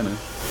como é, né?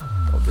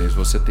 Talvez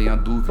você tenha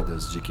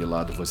dúvidas de que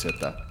lado você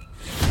tá.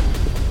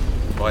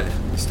 Olha,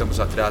 estamos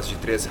atrás de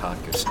 3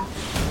 hackers.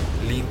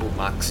 Limbo,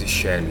 Max e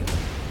Shelly.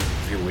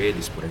 Viu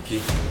eles por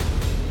aqui?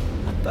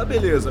 Tá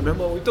beleza, meu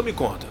irmão. Então me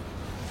conta.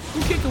 O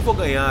que eu vou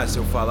ganhar se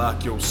eu falar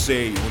que eu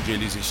sei onde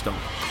eles estão?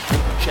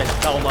 Shelly,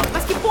 calma.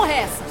 Mas que porra é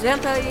essa?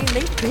 Senta aí,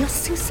 nem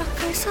pensa em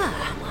sacar essa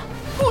arma.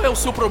 Qual é o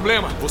seu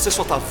problema? Você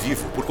só tá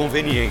vivo por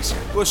conveniência.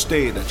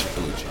 Gostei da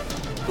atitude.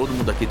 Todo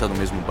mundo aqui tá no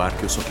mesmo barco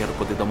e eu só quero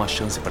poder dar uma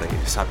chance pra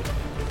ele, sabe?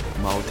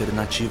 Uma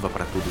alternativa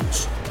pra tudo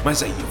isso.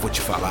 Mas aí eu vou te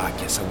falar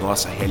que essa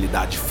nossa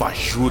realidade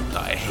fajuta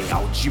é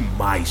real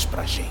demais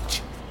pra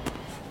gente.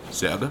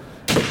 Cega?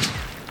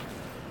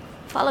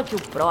 Fala que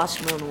o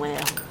próximo eu não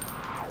erro.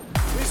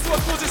 Em suas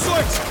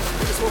posições!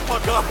 Eles vão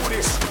pagar por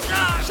isso!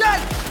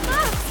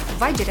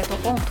 Vai direto ao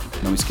ponto.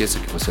 Não esqueça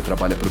que você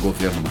trabalha pro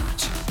governo,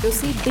 Max. Eu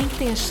sei bem que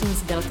tem a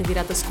chance dela ter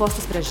virado as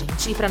costas pra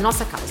gente e pra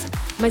nossa causa.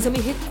 Mas eu me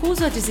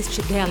recuso a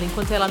desistir dela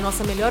enquanto ela é a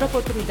nossa melhor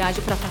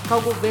oportunidade pra atacar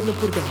o governo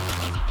por dentro.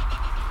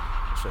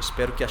 Só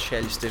espero que a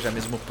Shelly esteja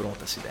mesmo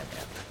pronta se der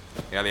merda.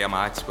 Ela e a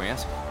Max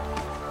conhecem?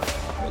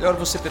 Melhor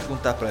você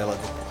perguntar pra ela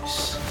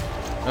depois.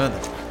 Anda,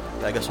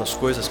 pega suas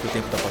coisas que o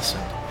tempo tá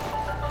passando.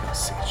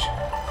 Cacete.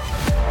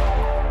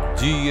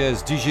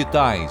 Dias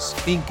Digitais,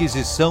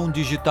 Inquisição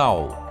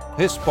Digital.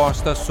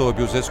 Resposta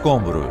sob os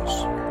escombros.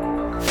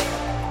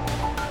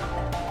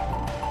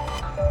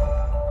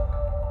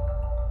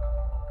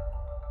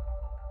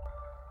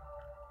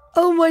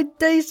 Oh my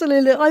days,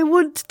 Lila. I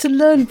want to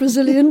learn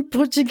Brazilian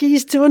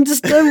Portuguese to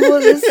understand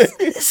what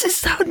this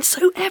sounds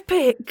so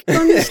epic.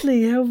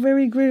 Honestly, how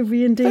very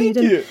groovy indeed.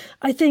 Thank you.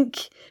 I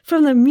think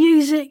from the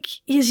music,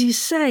 as you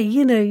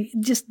say,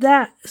 just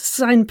that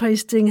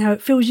signposting, how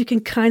it feels you can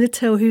kind of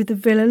tell who the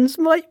villains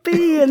might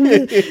be and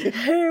the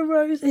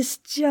heroes. It's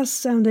just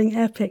sounding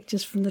epic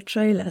just from the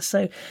trailer.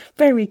 So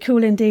very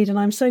cool indeed. And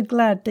I'm so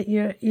glad that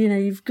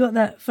you've got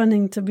that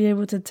funding to be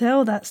able to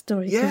tell that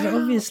story, because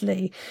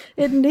obviously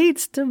it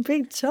needs to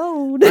be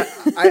told.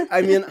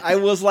 I mean, I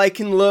was like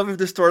in love with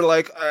the story,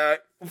 like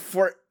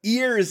for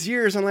years,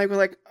 and I was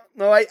like,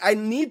 no, I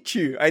need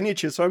you.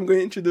 So I'm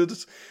going to do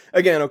this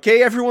again.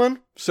 Okay, everyone.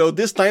 So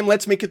this time,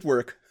 let's make it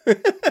work.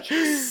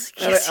 Yes,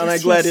 I'm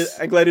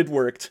glad it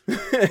worked.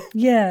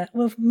 Yeah,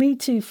 well, me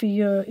too, for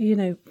your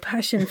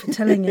passion for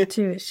telling it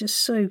too. It's just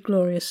so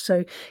glorious.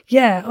 So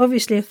yeah,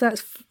 obviously, if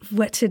that's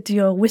wetted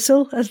your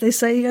whistle, as they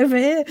say over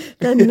here,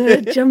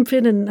 then jump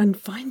in and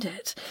find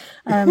it.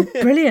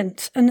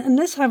 Brilliant. And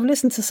let's have a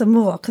listen to some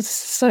more, because it's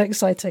so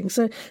exciting.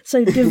 So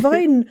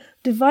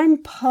divine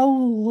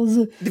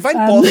poles.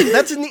 Divine poles.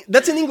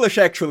 That's in English,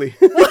 actually.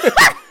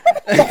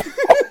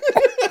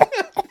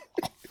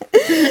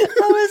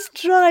 I was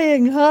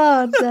trying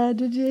hard there,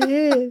 did you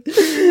hear?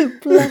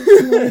 Bless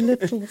my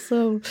little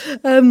soul.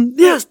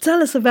 Yes,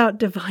 tell us about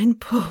Divine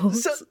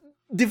Pause. So,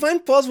 Divine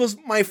Pause was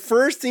my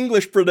first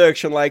English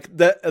production, like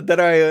that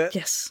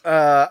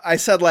I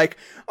said, like,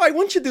 I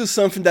want to do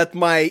something that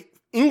my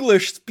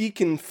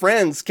English-speaking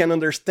friends can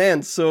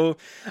understand. So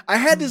I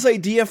had this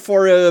idea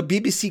for a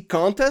BBC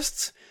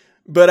contest,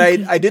 but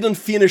I didn't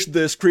finish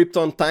the script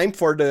on time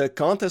for the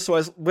contest.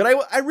 But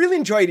I really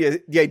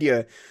enjoyed the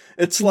idea.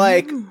 It's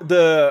like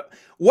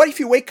what if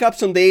you wake up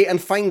someday and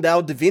find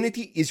out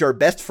divinity is your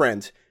best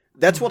friend?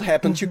 That's what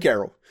happened to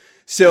Carol.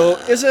 So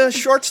it's a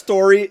short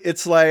story.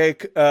 It's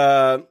like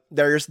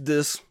there's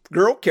this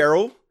girl,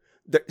 Carol.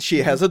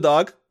 She has a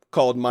dog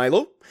called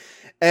Milo.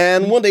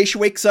 And one day she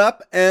wakes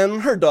up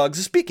and her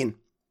dog's speaking.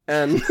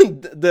 And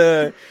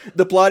the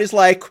plot is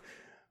like,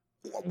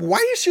 why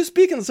is she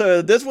speaking?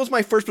 So this was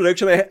my first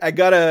production. I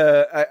got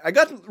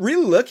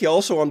really lucky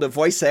also on the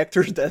voice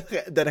actors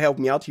that helped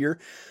me out here.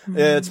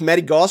 It's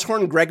Maddie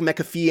Goshorn, Greg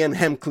McAfee, and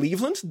Ham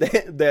Cleveland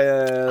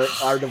that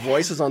are the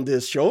voices on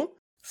this show.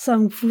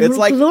 Some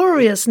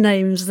glorious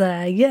names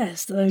there,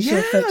 yes, that I'm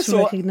sure folks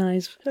will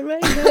recognize.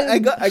 I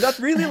got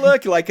really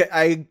lucky. Like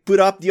I put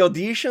up the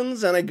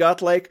auditions and I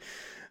got like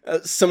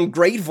some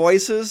great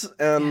voices,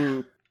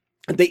 and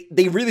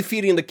they really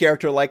fit in the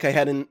character like I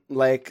had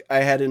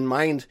in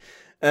mind.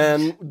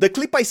 And the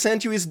clip I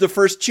sent you is the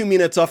first 2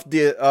 minutes of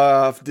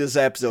this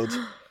episode.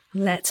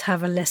 Let's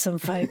have a listen,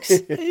 folks.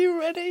 Are you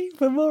ready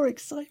for more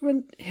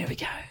excitement? Here we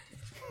go.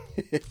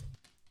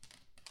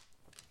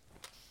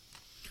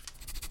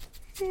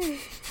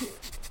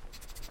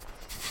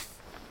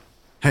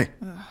 Hey,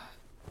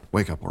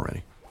 wake up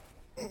already.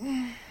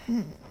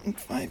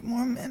 5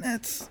 more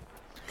minutes.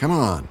 Come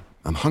on,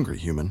 I'm hungry,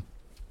 human.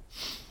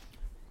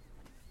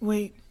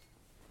 Wait.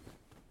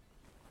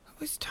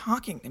 Who's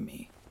talking to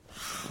me?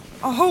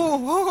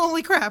 Oh,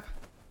 holy crap.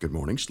 Good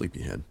morning,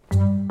 sleepyhead.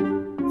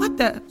 What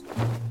the?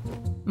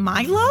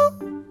 Milo?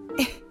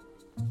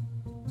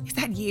 Is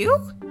that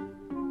you?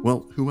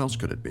 Well, who else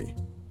could it be?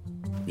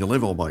 You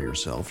live all by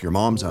yourself, your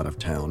mom's out of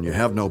town, you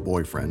have no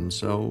boyfriend,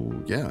 so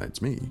yeah,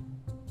 it's me.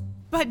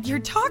 But you're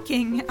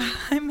talking,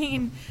 I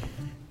mean,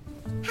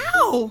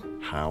 how?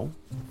 How?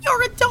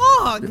 You're a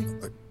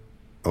dog!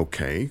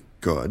 Okay,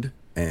 good,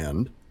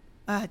 and?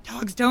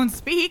 Dogs don't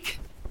speak.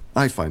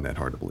 I find that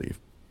hard to believe.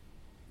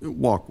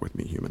 Walk with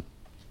me, human.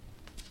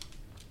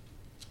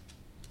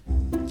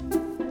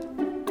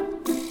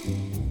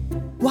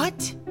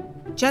 What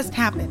just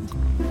happened?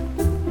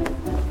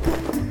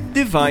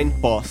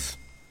 Divine Boss.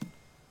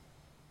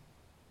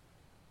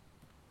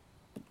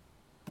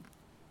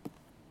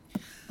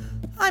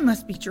 I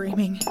must be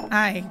dreaming.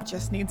 I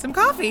just need some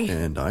coffee.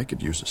 And I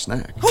could use a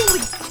snack. Holy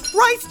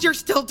Christ, you're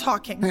still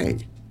talking.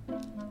 Hey.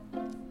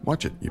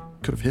 Watch it. You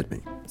could have hit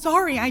me.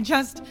 Sorry, I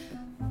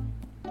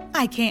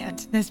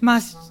can't. This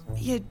must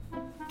be a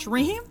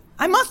dream?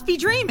 I must be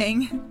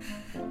dreaming.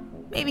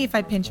 Maybe if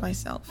I pinch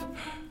myself.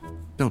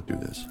 Don't do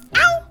this.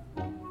 Ow!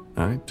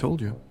 I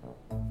told you.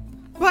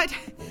 But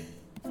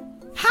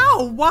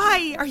how?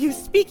 Why are you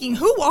speaking?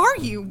 Who are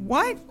you?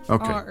 What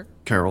Okay, are...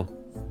 Carol,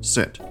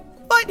 sit.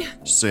 But...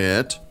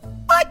 Sit.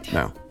 But...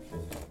 Now.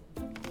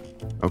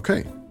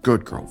 Okay,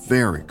 good girl.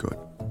 Very good.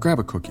 Grab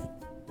a cookie.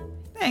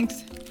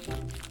 Thanks.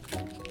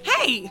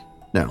 Hey!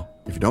 Now,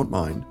 if you don't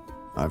mind,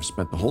 I've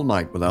spent the whole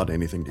night without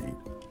anything to eat.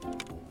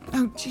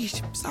 Oh,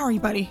 geez. Sorry,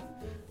 buddy.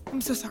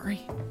 I'm so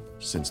sorry.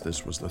 Since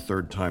this was the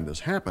third time this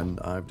happened,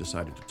 I've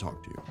decided to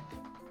talk to you.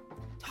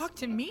 Talk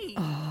to me.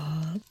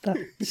 Oh, that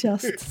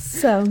just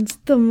sounds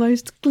the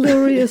most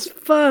glorious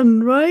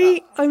fun,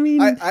 right? I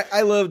mean...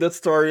 I love that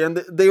story, and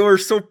they were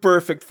so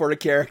perfect for the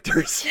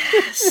characters.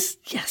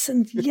 Yes,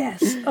 and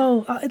yes.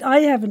 Oh, I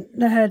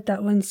haven't heard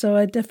that one, so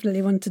I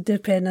definitely want to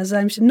dip in, as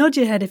I'm sure. Nod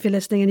your head if you're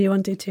listening and you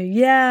want to too.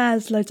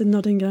 Yes, loads of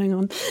nodding going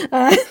on.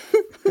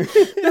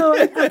 No,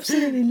 I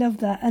absolutely love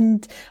that.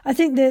 And I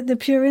think the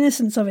pure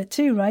innocence of it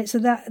too, right? So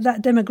that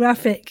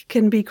demographic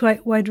can be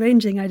quite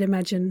wide-ranging, I'd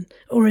imagine.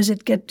 Or is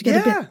it get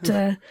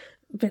a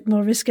bit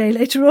more risque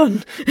later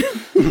on?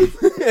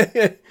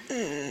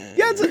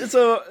 Yeah, it's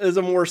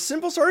a more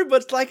simple story,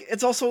 but like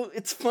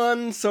it's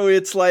fun, so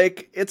it's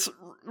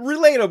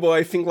relatable.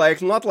 I think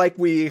not like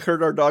we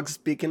heard our dogs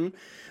speaking,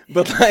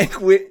 but like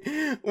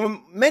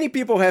many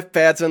people have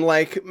pets, and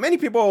like many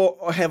people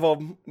have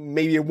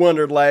maybe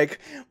wondered like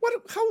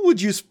how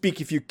would you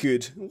speak if you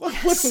could?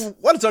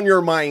 What's on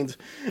your mind?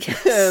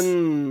 Yes.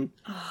 And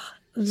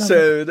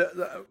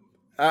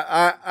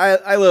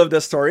I love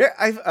that story.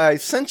 I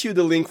sent you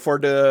the link for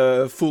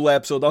the full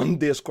episode on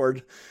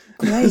Discord.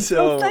 Great.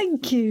 So,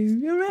 thank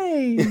you.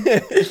 Hooray.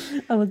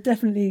 I will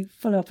definitely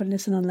follow up and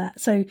listen on that.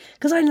 So,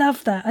 because I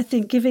love that. I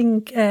think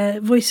giving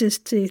voices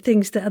to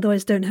things that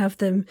otherwise don't have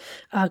them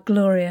are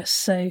glorious.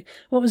 So,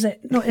 what was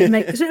it?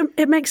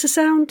 It makes a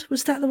sound.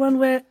 Was that the one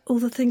where all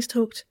the things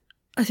talked?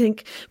 I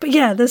think. But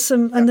yeah, there's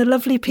and the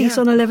lovely piece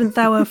on 11th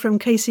Hour from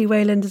Casey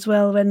Wayland as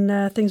well,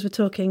 when things were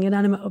talking,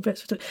 inanimate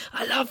objects were talking.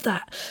 I love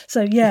that.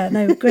 So yeah,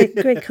 no,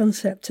 great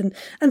concept. And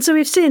so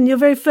we've seen your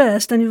very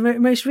first and your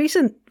most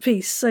recent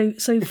piece. So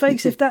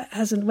folks, if that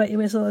hasn't wet your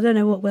whistle, I don't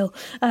know what will.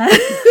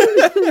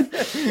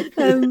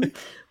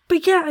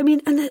 But yeah, I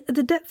mean, and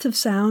the depth of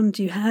sound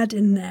you had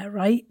in there,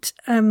 right?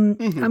 I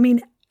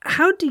mean,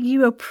 how do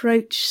you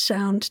approach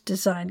sound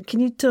design?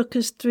 Can you talk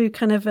us through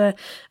kind of a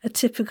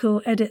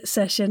typical edit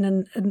session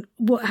and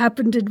what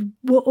happened in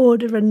what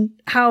order and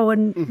how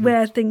and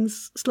where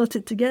things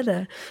slotted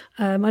together?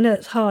 I know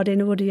it's hard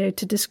in audio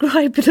to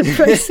describe the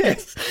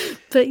process,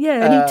 but yeah,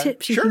 any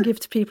tips you can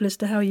give to people as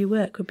to how you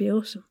work would be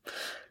awesome.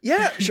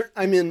 Yeah, sure.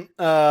 I mean,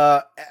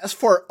 as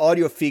for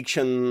audio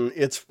fiction,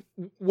 it's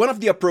one of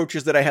the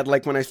approaches that I had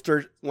like when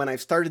I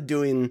started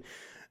doing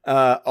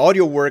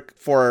audio work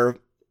for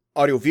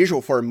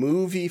audiovisual, for a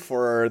movie,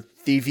 for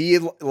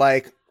TV.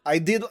 Like I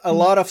did a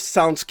lot of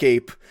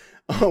soundscape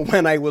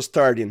when I was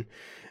starting,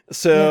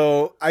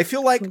 so I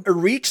feel like a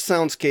rich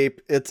soundscape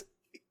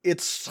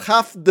it's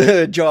half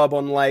the job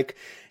on like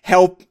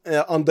help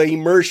on the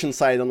immersion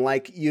side, on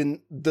like you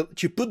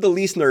put the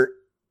listener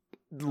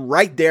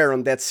right there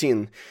on that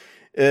scene.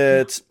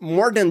 It's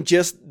more than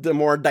just the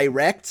more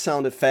direct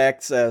sound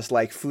effects as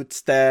like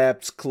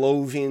footsteps,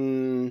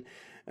 clothing,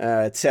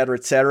 etc.,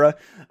 etc.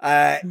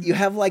 You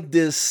have like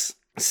this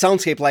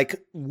soundscape,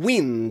 like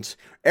wind,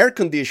 air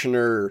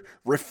conditioner,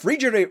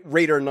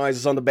 refrigerator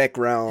noises on the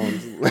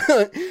background.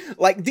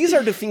 Like these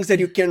are the things that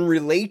you can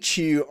relate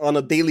to on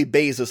a daily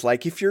basis.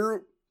 Like if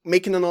you're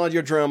making an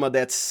audio drama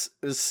that's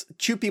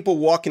two people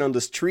walking on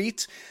the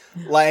street,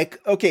 like,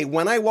 okay,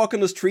 when I walk on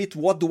the street,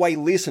 what do I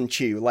listen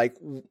to? Like,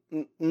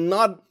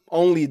 not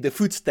only the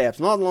footsteps,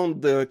 not only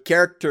the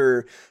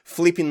character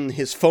flipping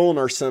his phone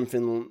or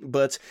something,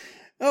 but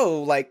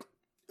like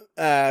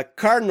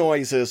car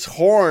noises,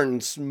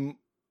 horns,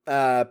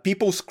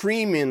 people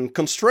screaming,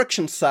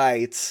 construction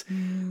sites.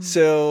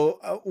 So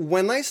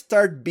when I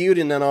start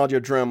building an audio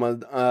drama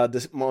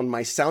on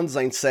my sound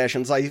design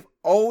sessions, I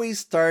always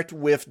start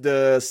with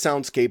the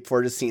soundscape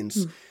for the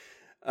scenes.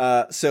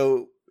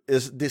 So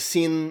is the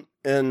scene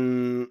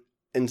in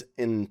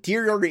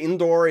interior,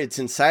 indoor? It's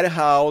inside a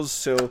house.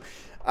 So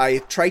I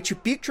try to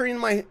picture in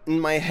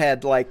my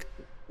head like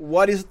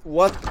what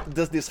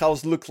does this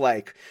house look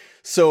like.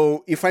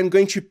 So if I'm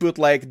going to put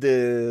like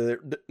a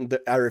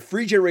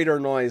refrigerator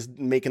noise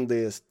making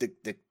this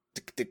tick tick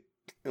tick tick,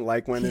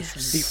 like when it's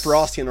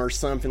defrosting or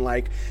something,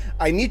 like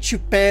I need to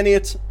pan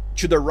it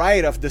to the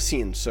right of the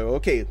scene. So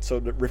okay, so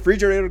the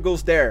refrigerator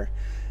goes there,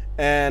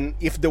 and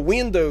if the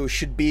window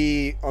should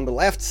be on the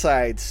left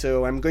side,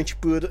 so I'm going to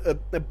put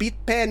a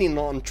bit panning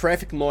on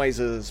traffic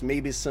noises,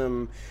 maybe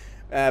some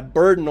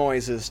bird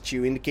noises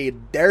to indicate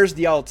there's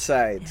the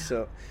outside.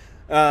 So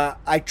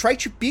I try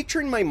to picture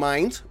in my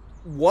mind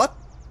what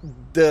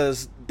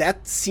does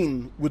that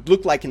scene would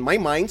look like in my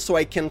mind, so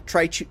I can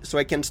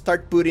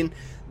start putting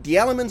the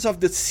elements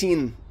of the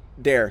scene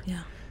there.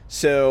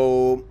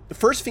 So the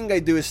first thing I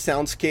do is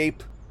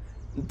soundscape.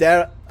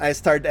 There I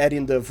start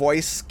adding the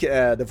voice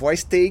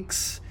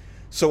takes,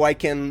 so I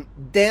can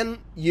then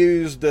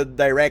use the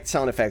direct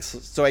sound effects.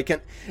 So I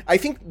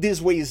think this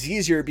way is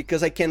easier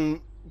because I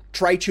can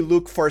try to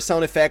look for a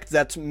sound effect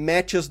that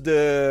matches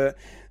the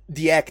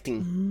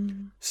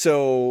acting.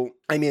 So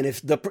I mean,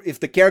 if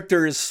the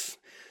character is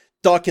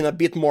talking a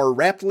bit more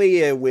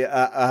rapidly,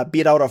 a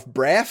bit out of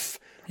breath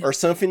or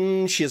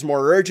something, she's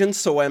more urgent.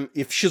 So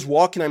if she's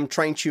walking, I'm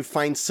trying to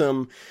find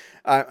some.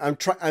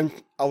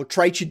 I'll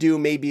try to do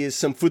maybe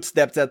some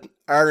footsteps that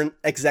aren't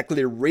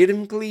exactly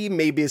rhythmically,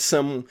 maybe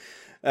some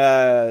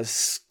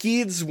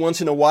skids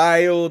once in a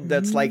while.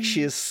 That's like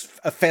she's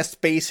a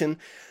fast pacing.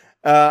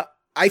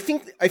 I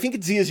think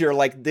it's easier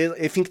like this.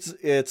 I think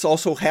it's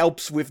also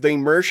helps with the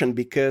immersion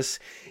because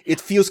it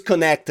feels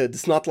connected.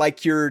 It's not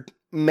like you're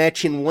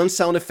matching one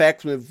sound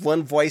effect with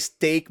one voice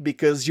take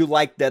because you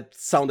like that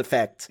sound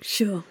effect.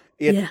 Sure.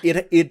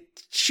 It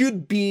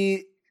should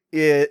be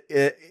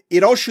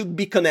it all should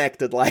be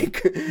connected.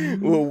 Like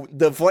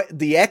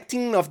the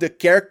acting of the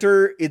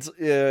character,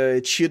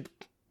 it should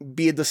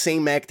be the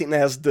same acting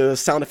as the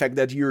sound effect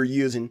that you're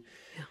using.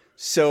 Yeah.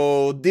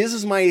 So this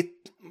is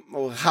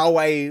how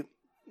I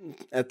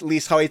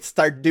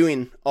start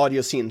doing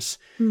audio scenes.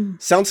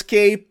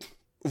 Soundscape,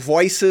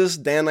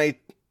 voices, then I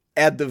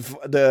add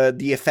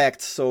the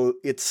effects, so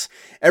it's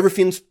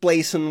everything's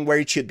placed in where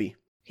it should be.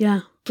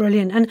 Yeah,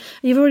 brilliant. And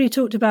you've already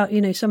talked about,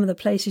 some of the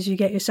places you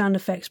get your sound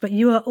effects, but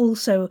you are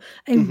also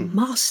a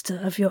master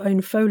of your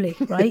own Foley,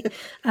 right?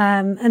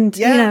 And,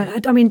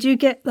 do you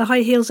get the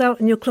high heels out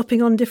and you're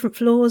clopping on different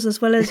floors as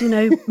well as,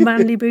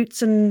 manly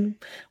boots and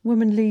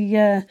womanly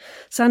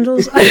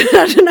sandals?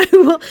 I don't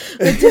know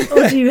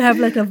or do you have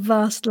like a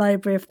vast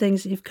library of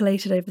things that you've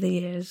collated over the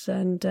years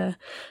and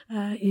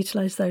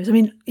utilize those? I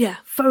mean, yeah,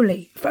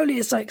 Foley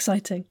is so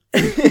exciting.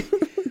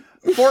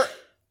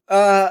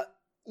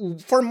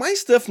 For my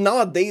stuff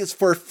nowadays,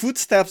 for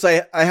footsteps,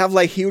 I have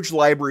like huge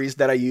libraries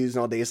that I use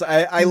nowadays.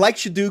 I like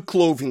to do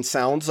clothing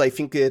sounds. I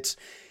think it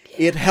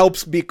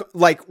helps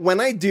like when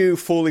I do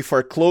Foley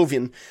for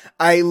clothing,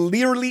 I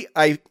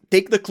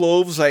take the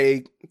clothes,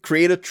 I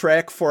create a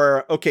track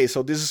for, okay,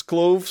 so this is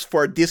clothes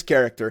for this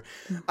character.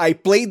 I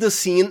play the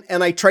scene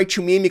and I try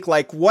to mimic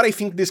like what I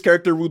think this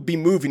character would be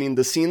moving in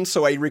the scene.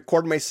 So I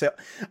record myself.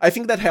 I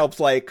think that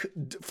helps like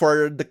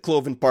for the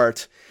clothing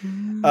part.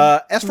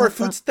 As for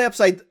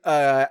footsteps,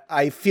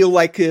 I feel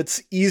like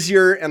it's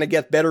easier and I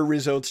get better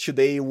results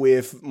today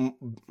with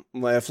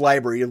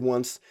library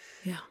ones.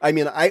 Yeah. I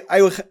mean,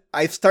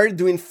 I started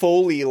doing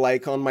Foley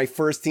like on my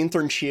first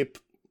internship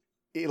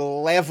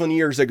 11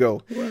 years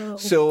ago. Whoa.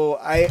 So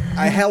I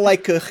had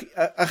like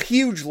a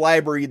huge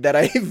library that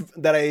I've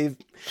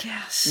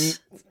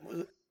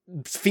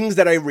things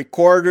that I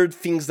recorded,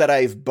 things that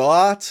I've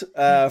bought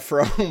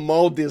from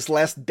all this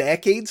last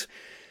decade.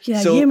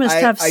 Yeah, so you must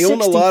have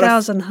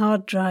 60,000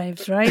 hard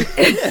drives, right?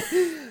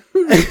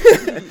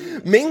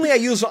 Mainly, I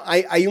use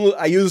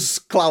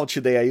cloud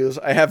today.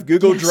 I have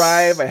Google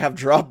Drive, I have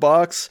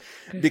Dropbox,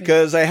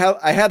 because I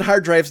had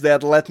hard drives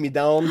that let me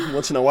down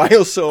once in a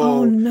while. So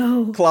oh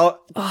no, cloud.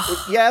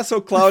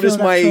 So cloud is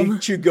my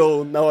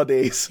to-go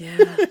nowadays.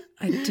 Yeah,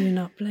 I do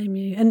not blame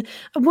you. And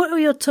what are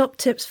your top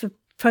tips for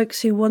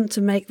folks who want to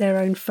make their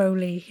own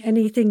Foley?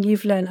 Anything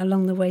you've learned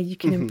along the way you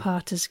can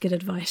impart as good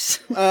advice?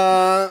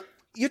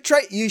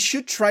 You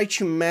should try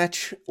to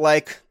match,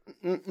 like,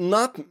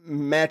 not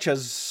match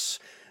as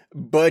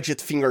budget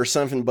thing or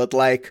something, but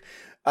like,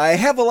 I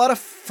have a lot of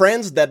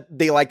friends that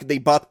they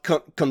bought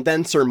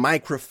condenser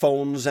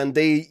microphones and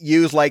they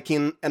use like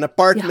in an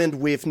apartment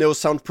with no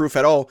soundproof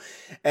at all.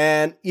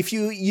 And if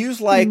you use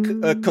like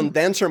a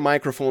condenser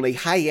microphone, a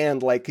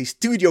high-end, like a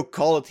studio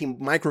quality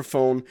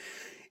microphone,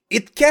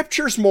 it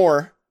captures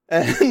more.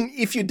 And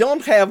if you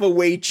don't have a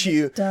way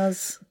to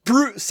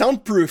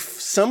soundproof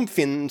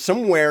something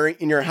somewhere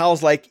in your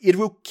house, like it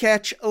will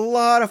catch a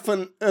lot of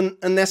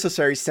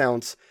unnecessary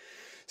sounds.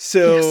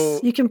 So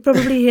you can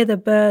probably hear the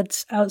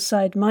birds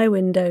outside my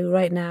window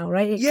right now,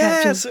 right? It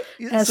captures,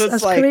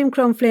 as like, Kareem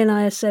Cromfley and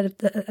I have said,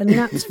 a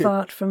gnat's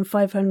fart from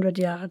 500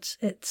 yards.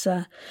 It's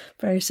a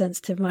very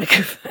sensitive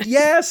microphone.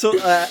 Yeah, so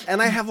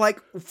and I have like,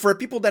 for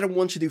people that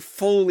want to do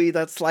Foley,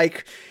 that's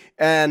like,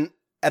 and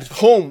at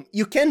home,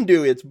 you can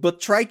do it,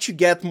 but try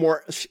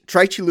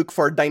to look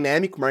for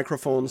dynamic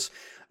microphones.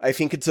 I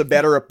think it's a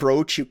better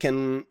approach. You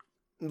can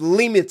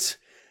limit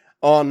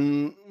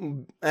better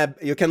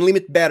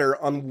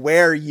on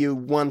where you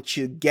want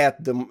to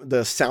get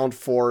the sound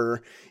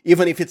for,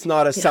 even if it's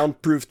not a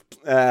soundproof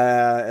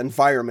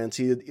environment.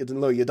 You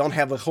don't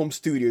have a home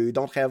studio, you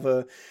don't have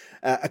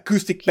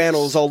acoustic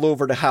panels all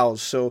over the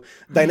house. So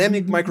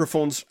dynamic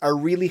microphones are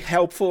really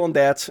helpful on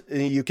that.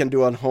 You can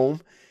do on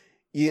home.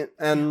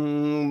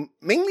 And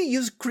mainly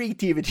use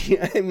creativity.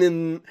 I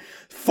mean,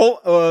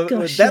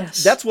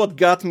 that's what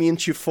got me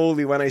into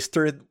Foley when I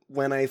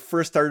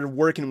first started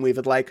working with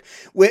it. Like,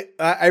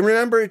 I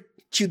remember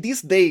to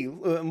this day,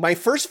 my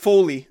first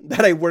Foley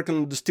that I worked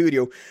in the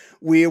studio,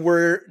 we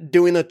were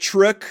doing a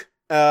truck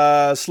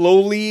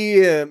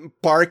slowly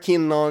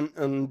parking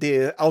on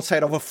the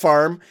outside of a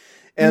farm.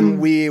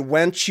 And we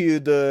went to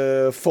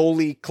the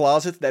Foley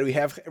closet that we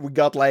have. We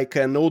got like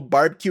an old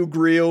barbecue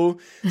grill,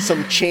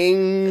 some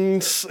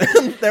chains.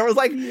 And there was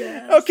like,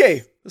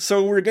 okay,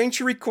 so we're going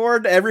to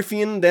record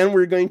everything. Then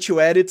we're going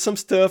to edit some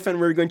stuff and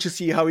we're going to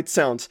see how it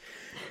sounds.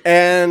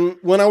 And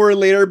 1 hour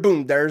later,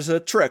 boom, there's a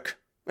truck.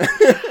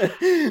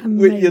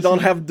 You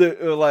don't have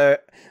the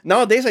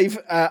nowadays.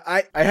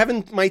 I have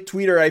in my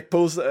Twitter. I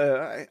post.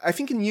 I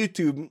think in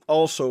YouTube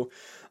also.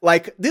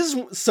 Like, this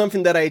is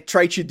something that I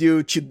try to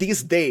do to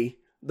this day.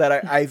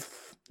 That I've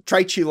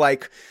tried to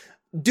like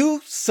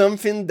do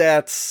something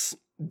that's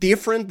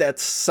different, that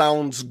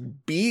sounds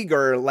big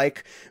or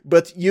like,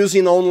 but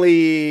using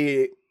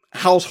only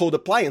household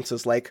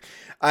appliances. Like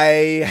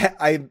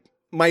my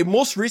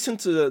most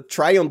recent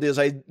try on this,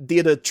 I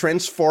did a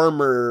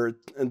transforming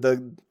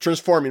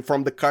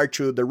from the car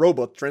to the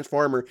robot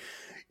transformer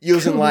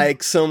using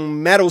like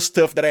some metal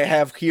stuff that I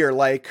have here,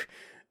 like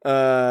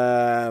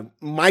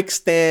mic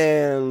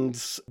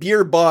stands,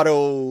 beer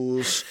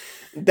bottles.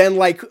 Then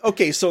like,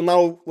 okay, so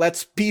now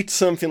let's pitch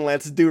something,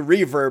 let's do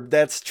reverb,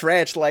 that's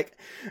stretch. Like,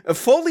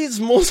 Foley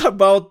is most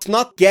about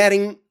not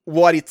getting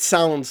what it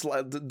sounds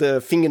like, the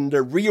thing in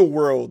the real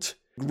world.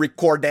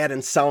 Record that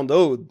and sound,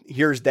 oh,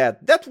 here's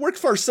that. That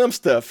works for some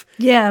stuff.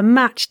 Yeah, a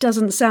match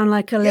doesn't sound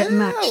like a lit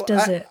match,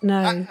 does it?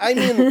 No. I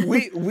mean,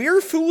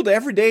 we're fooled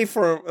every day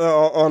for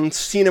on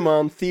cinema,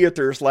 on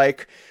theaters,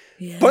 like,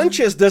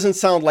 Punches doesn't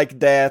sound like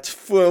that.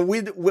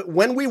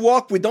 When we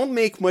walk, we don't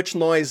make much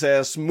noise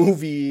as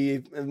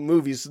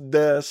movies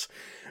does.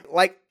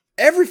 Like,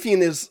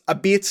 everything is a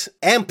bit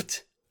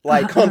amped,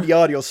 like on the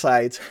audio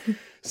side.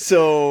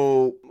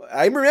 So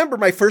I remember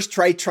my first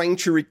trying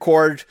to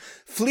record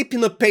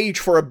flipping a page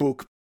for a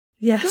book.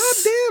 Yes.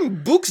 God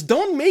damn, books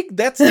don't make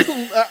that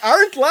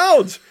aren't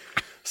loud.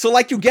 So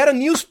like you get a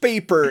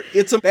newspaper,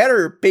 it's a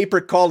better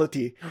paper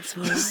quality.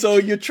 Right. So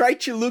you try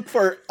to look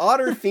for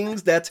other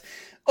things that,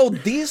 oh,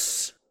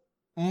 this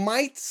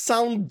might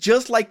sound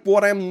just like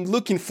what I'm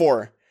looking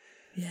for.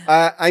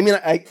 Yeah. I mean,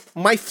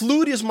 my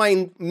flute is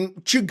mine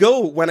to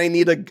go when I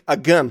need a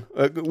gun.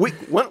 Wait,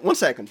 one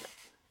second.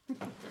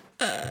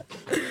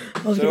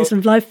 I'll give you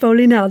some live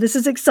Foley now. This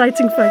is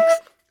exciting, folks.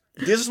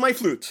 This is my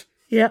flute.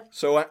 Yeah.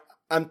 So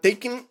I'm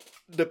taking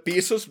the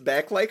pieces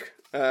back like,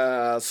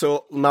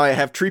 so now I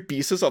have 3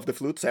 pieces of the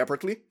flute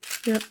separately.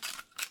 Yeah.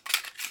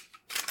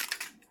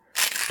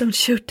 Don't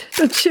shoot.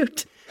 Don't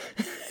shoot.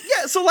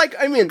 Yeah, so like,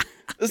 I mean,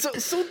 so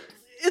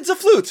it's a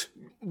flute,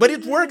 but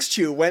it works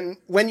too when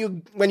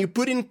you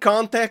put in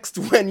context,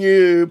 when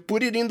you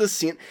put it in the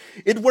scene.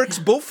 It works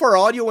both for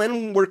audio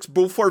and works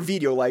both for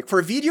video. Like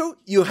for video,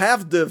 you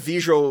have the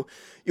visual,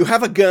 you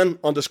have a gun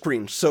on the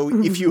screen. So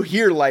if you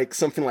hear like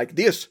something like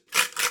this,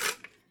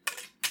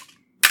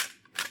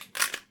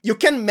 you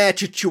can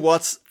match it to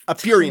what's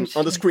appearing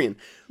on the screen.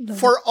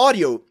 For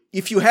audio,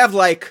 if you have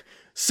like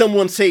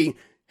someone say,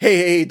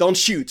 hey, don't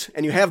shoot,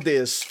 and you have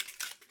this,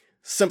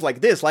 something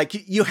like this, like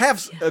you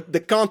have the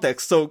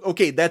context, so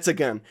okay, that's a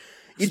gun.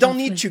 You don't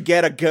need to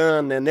get a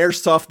gun, an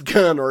airsoft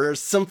gun, or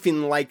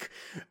something like,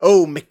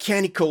 oh,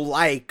 mechanical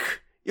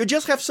like. You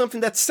just have something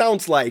that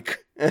sounds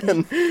like.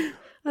 And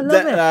I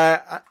love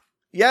it.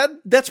 Yeah,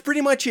 that's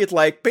pretty much it.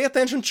 Like, pay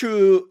attention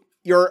to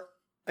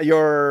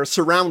your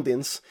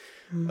surroundings.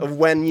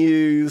 When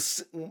you,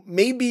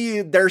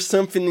 maybe there's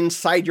something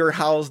inside your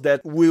house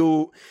that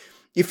will,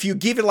 if you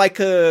give it like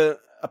a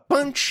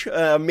punch,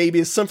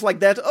 maybe something like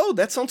that. Oh,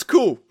 that sounds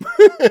cool.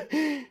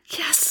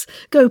 Yes.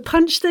 Go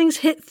punch things,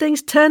 hit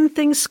things, turn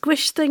things,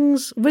 squish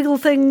things, wiggle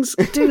things,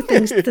 do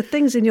things. The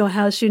things in your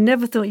house you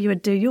never thought you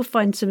would do. You'll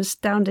find some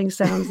astounding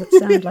sounds that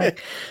sound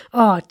like,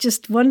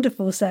 just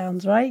wonderful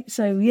sounds, right?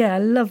 So yeah, I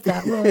love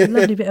that. Well, a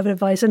lovely bit of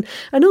advice. And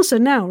also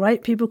now,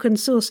 right, people can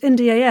source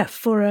Indie AF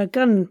for a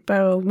gun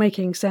barrel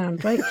making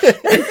sound, right?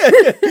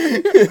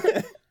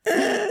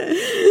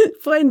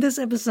 Find this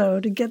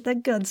episode and get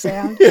that gun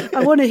sound.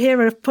 I want to hear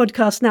a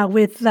podcast now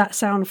with that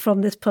sound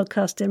from this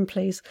podcast in,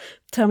 please.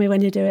 Tell me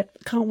when you do it.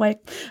 Can't wait.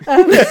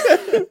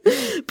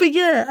 But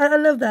yeah, I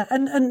love that.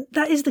 And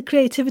that is the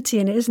creativity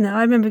in it, isn't it?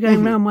 I remember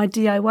going around my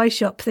DIY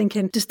shop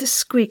thinking, does this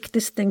squeak,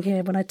 this thing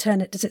here, when I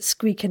turn it, does it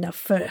squeak enough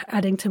for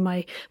adding to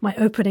my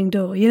opening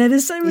door? You know,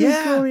 there's so many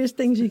glorious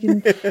things you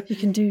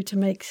can do to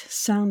make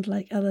sound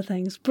like other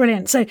things.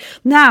 Brilliant. So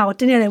now,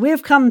 Danilo, we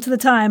have come to the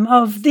time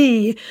of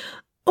the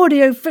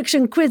audio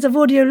fiction quiz of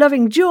audio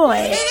loving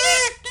joy.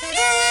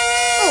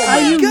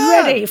 Are you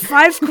ready?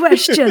 5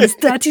 questions,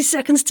 30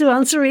 seconds to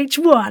answer each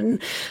one.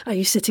 Are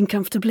you sitting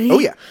comfortably? Oh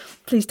yeah.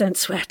 Please don't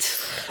sweat.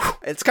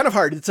 It's kind of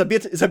hard. It's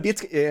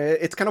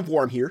kind of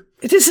warm here.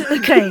 It is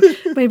okay.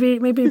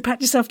 Maybe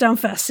pat yourself down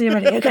first. So you're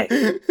ready.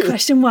 Okay.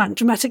 Question 1.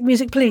 Dramatic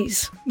music,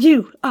 please.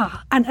 You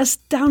are an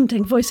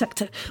astounding voice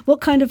actor. What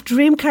kind of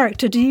dream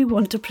character do you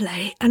want to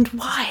play, and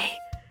why?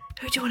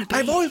 Who do you want to be?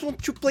 I've always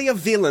wanted to play a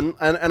villain,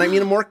 and I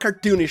mean more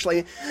cartoonish.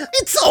 Like,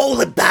 it's all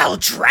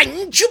about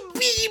trying to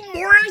be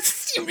more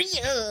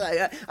serious.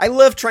 I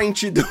love trying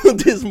to do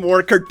these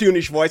more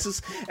cartoonish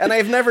voices, and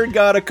I've never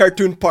got a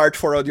cartoon part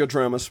for audio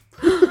dramas.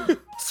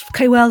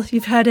 Okay, well,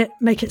 you've heard it.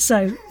 Make it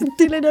so.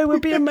 Danilo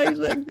would be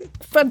amazing.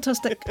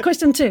 Fantastic.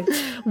 Question 2.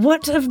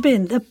 What have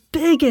been the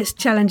biggest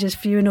challenges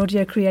for you in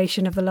audio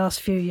creation of the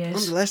last few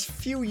years? In the last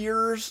few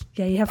years?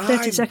 Yeah, you have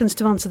 30 seconds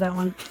to answer that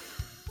one.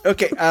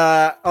 Okay,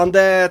 on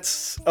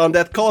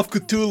that Call of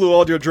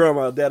Cthulhu audio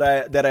drama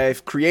that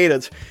I've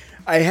created,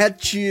 I had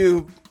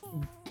to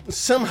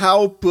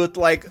somehow put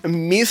like a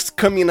mist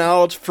coming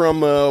out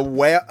from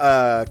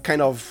a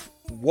kind of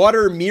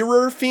water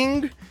mirror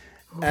thing,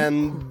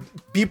 and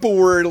people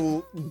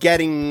were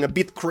getting a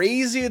bit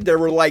crazy. They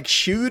were like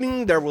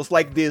shooting. There was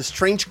like this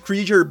strange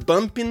creature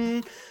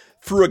bumping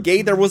through a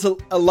gate. There was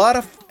a lot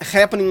of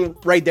happening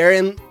right there,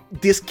 and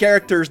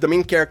the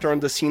main character on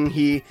the scene,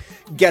 he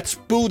gets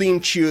pulled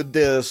into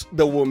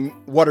the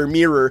water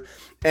mirror,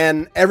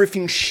 and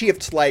everything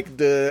shifts, like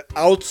the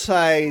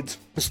outside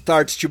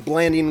starts to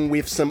blend in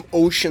with some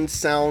ocean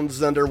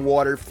sounds,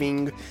 underwater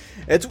thing.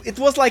 It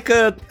was like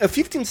a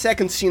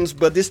 15-second scenes,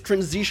 but this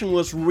transition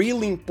was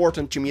really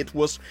important to me. It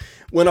was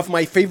one of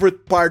my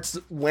favorite parts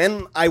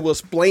when I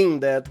was playing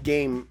that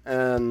game,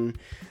 and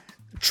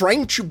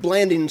trying to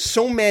blend in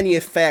so many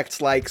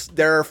effects. Like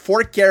there are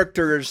 4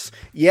 characters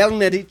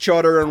yelling at each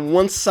other on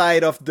one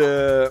side of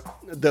the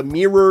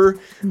mirror.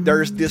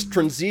 There's this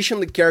transition,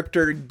 the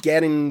character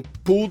getting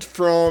pulled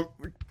from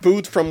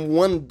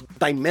one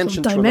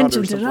dimension to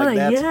another, something like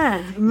that.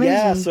 Yeah, amazing.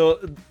 Yeah, so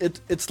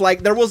it's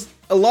like there was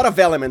a lot of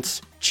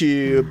elements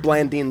to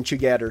blend in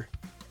together.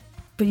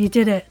 But you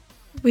did it.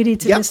 We need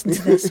to listen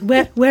to this.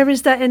 Where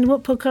is that in?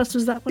 What podcast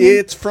was that one?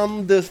 It's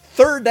from the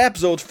 3rd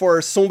episode for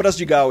Sombras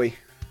de Gaui.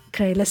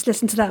 Okay, let's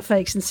listen to that,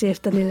 folks, and see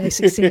if Danilo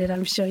succeeded.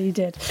 I'm sure you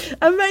did.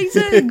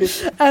 Amazing!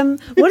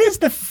 What is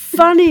the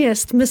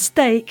funniest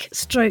mistake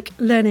stroke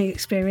learning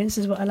experience,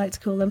 is what I like to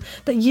call them,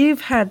 that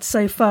you've had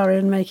so far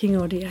in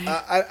making audio?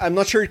 I'm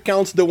not sure it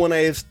counts the one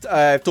I've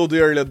told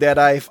you earlier, that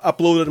I've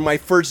uploaded my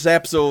first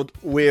episode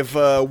with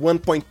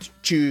 1.2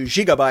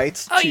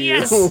 gigabytes. Oh,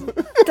 yes!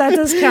 That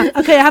does count.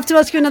 Okay, I have to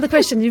ask you another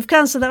question. You've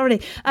cancelled that already.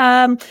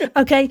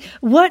 Okay,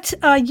 what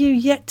are you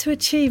yet to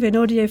achieve in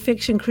audio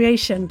fiction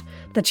creation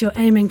that you're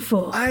aiming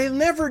for? I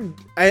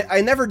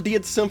never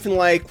did something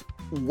like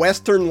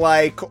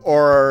Western-like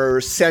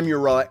or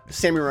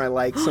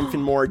samurai-like,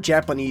 something more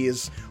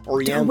Japanese,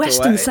 Oriental.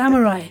 Western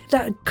samurai,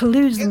 that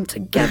colludes them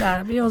together.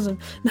 That'd be awesome.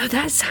 No,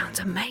 that sounds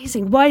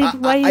amazing. Why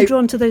are you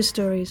drawn to those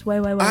stories? Why?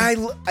 I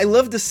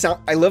love the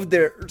sound. I love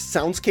their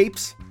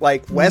soundscapes,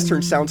 like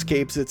Western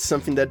soundscapes. It's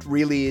something that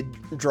really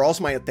draws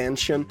my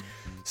attention.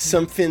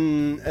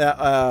 Something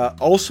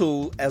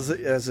also as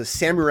a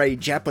samurai,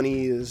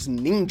 Japanese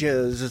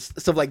ninjas,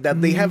 stuff like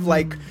that. They have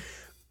like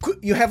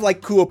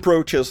cool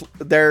approaches.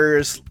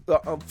 There's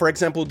for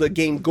example the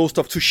game Ghost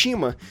of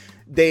Tsushima.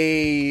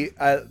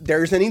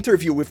 There's an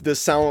interview with the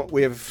sound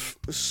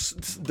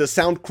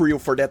crew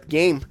for that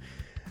game.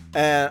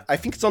 I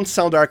think it's on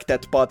Sound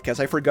Architect podcast.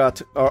 I forgot,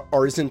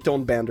 or is it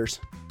on Banders?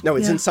 No,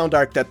 it's in Sound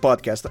Architect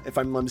podcast, if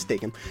I'm not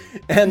mistaken.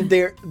 And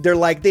they're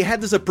like, they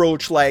had this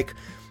approach like,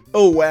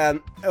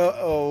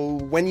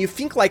 when you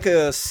think like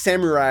a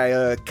samurai,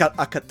 a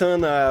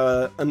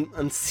katana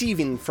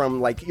unsheathing from,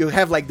 like, you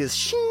have like this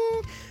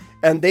shing,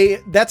 and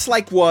that's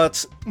like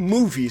what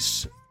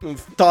movies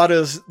taught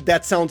us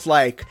that sounds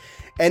like.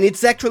 And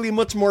it's actually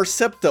much more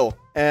subtle.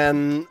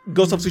 And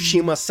Ghost of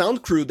Tsushima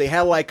sound crew, they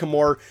have like a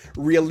more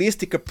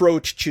realistic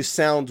approach to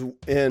sound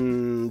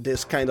in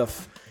this kind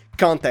of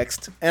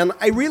context. And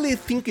I really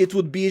think it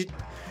would be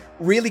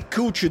really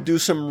cool to do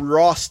some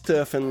raw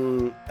stuff,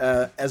 and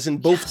as in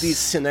both these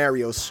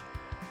scenarios.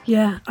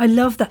 Yeah, I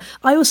love that.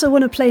 I also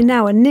want to play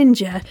now a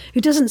ninja who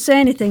doesn't say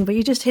anything, but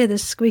you just hear the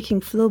squeaking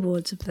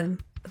floorboards of them,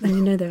 and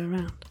you know they're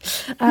around.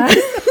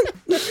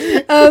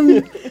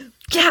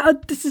 Yeah,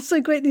 this is so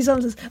great, these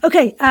answers.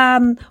 Okay,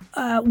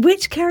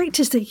 which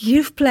characters that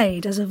you've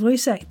played as a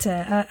voice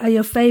actor are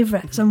your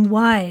favourites, and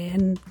why?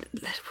 And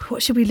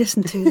what should we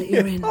listen to that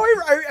you're in?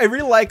 I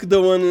really like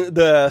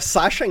the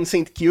Sasha in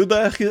St.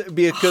 Kilda,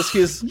 because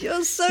he's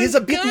a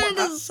bit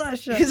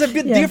Sasha. He's a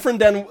bit different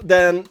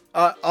than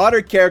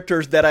other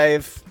characters that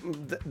I've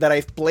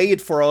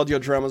played for audio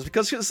dramas,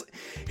 because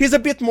he's a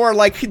bit more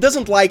like, he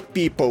doesn't like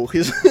people.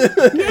 He's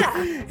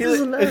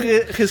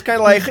he's kind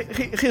of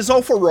like, he's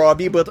all for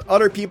Robbie, but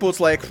other people, it's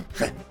like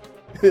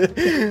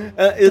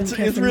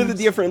it's really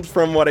different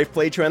from what I've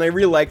played to, and I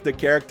really like the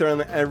character,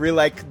 and I really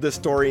like the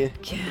story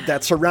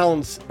that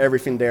surrounds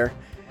everything there.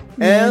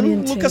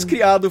 And Lucas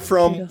Criado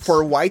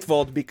for White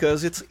Vault,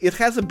 because it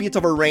has a bit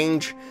of a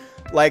range.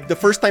 Like, the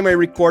first time I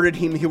recorded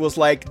him, he was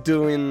like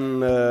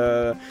doing,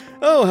 oh,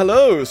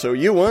 hello, so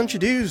you want to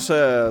do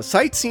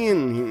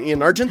sightseeing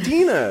in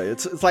Argentina.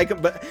 It's like,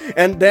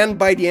 and then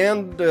by the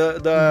end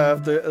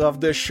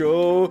of the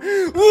show,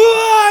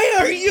 why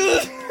are you?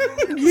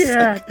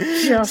 Yeah,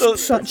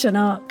 just such an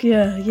arc.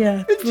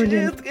 Yeah,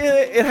 brilliant.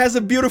 It has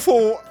a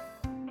beautiful,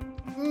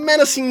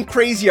 menacing,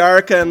 crazy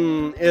arc,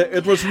 and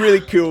it was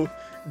really cool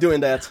doing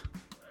that.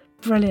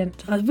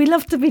 Brilliant. We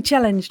love to be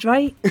challenged,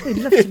 right? We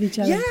love to be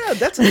challenged. Yeah,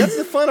 that's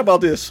the fun about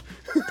this.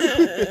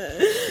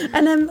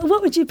 And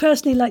what would you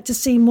personally like to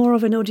see more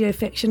of in audio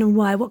fiction, and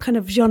why? What kind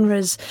of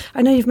genres?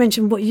 I know you've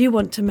mentioned what you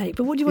want to make,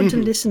 but what do you want to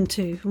listen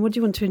to, and what do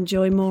you want to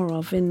enjoy more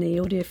of in the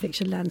audio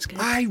fiction landscape?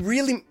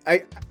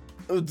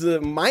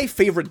 My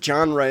favorite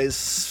genre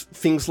is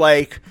things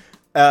like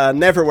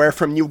Neverwhere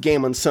from New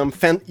Game and some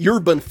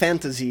urban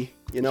fantasy.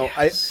 You know,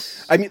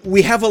 yes. I mean,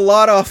 we have a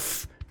lot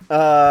of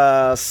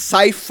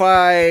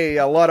sci-fi,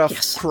 a lot of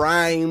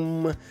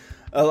crime,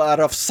 a lot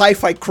of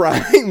sci-fi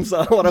crimes,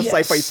 a lot of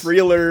sci-fi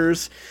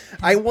thrillers.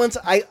 I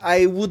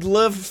would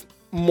love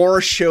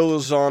more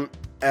shows on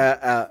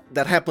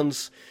that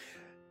happens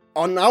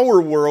on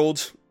our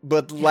world,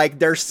 but like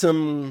there's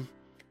some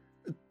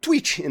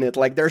twitch in it,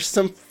 like there's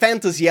some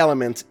fantasy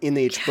element in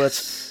it, but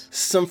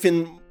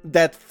something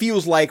that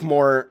feels like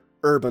more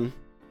urban.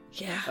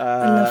 Yeah,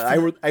 I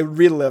love that. I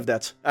really love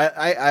that.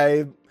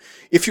 I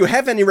if you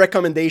have any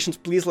recommendations,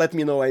 please let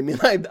me know. I mean,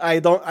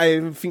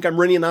 I think I'm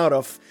running out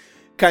of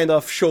kind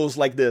of shows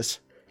like this.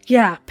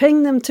 Yeah,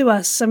 ping them to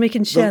us and we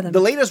can share them. The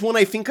latest one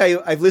I think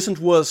I've listened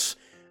was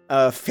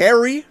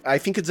Fairy. I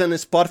think it's a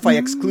Spotify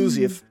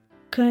exclusive.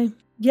 Okay.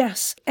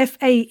 Yes,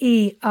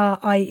 Faerie,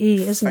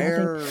 isn't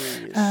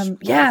it? I think.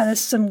 Yeah,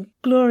 there's some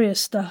glorious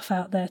stuff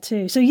out there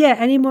too. So yeah,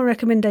 any more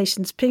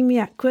recommendations? Ping me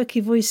at Quirky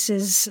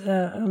Voices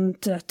on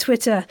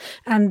Twitter.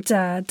 And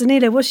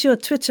Danilo, what's your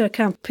Twitter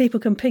account people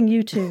can ping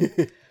you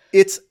to?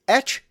 It's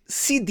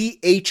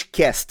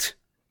HCDHcast.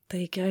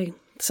 There you go.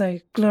 So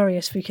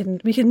glorious. We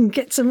can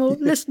get some more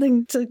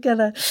listening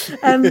together.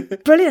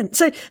 Brilliant.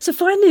 So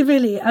finally,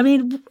 really, I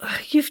mean,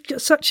 you've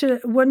got such a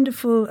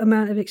wonderful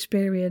amount of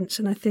experience.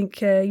 And I think,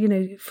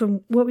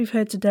 from what we've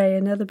heard today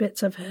and other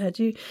bits I've heard,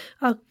 you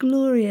are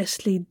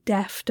gloriously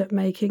deft at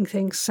making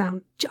things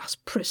sound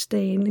just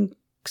pristine and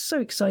so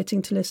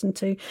exciting to listen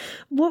to.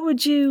 What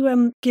would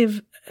you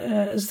give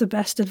as the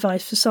best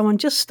advice for someone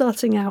just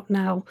starting out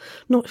now,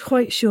 not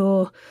quite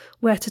sure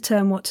where to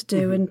turn, what to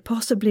do, and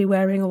possibly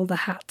wearing all the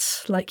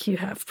hats like you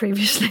have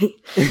previously?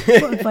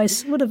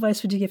 What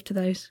advice would you give to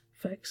those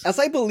folks? As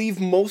I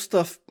believe most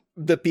of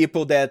the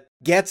people that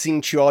gets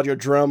into audio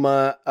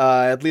drama,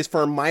 at least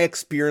from my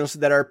experience,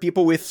 that are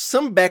people with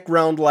some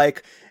background,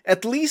 like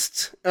at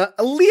least a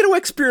little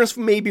experience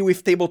maybe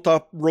with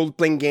tabletop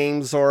role-playing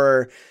games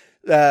or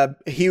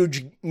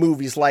huge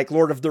movies like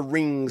Lord of the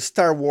Rings,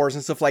 Star Wars,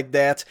 and stuff like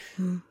that.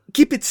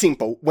 Keep it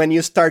simple when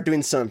you start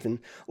doing something.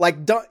 Like,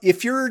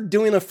 if you're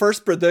doing a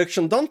first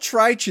production, don't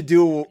try to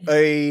do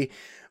a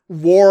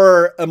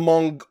war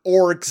among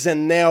orcs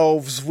and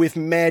elves with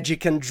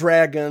magic and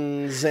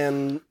dragons,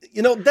 and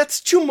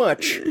that's too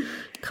much.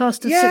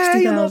 Cost of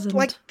 60,000.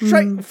 Like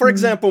try. For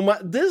example,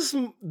 this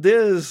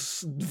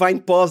Vine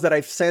pause that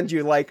I've sent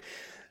you, like.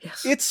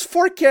 Yes. It's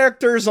 4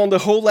 characters on the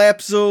whole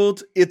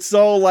episode. It's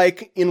all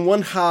like in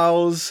one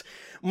house.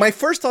 My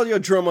first audio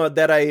drama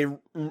that I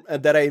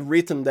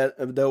written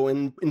though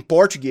in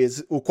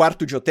Portuguese, O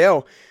Quarto de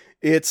Hotel,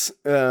 it's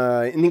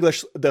in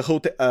English the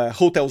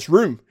hotel's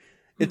room.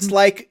 It's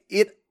like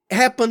it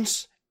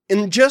happens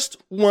in just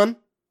one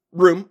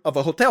room of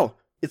a hotel.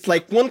 It's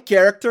like one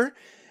character,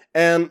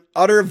 and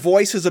other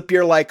voices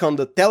appear like on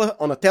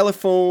a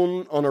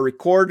telephone, on a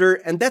recorder,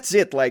 and that's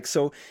it. Like,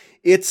 so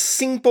it's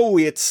simple.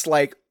 It's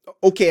like,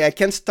 okay, I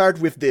can start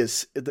with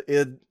this.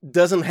 It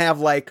doesn't have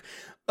like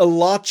a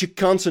lot to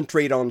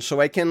concentrate on,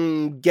 so I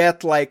can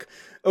get like,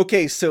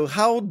 okay, so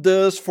how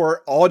does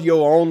for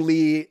audio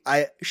only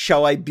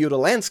shall I build a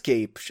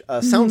landscape, a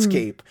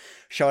soundscape?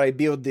 Shall I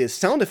build this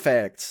sound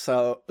effects?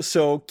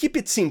 So keep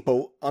it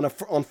simple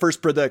on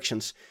first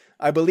productions.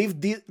 I believe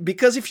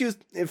because if you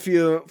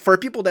for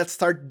people that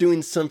start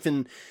doing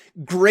something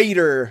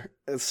greater,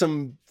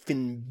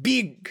 something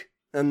big,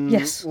 and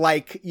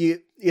like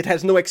it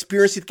has no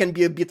experience, it can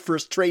be a bit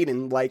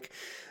frustrating. Like,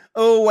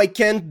 oh, I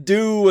can't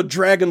do a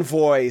dragon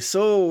voice.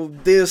 Oh,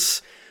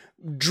 this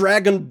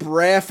dragon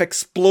breath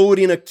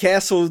exploding a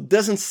castle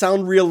doesn't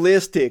sound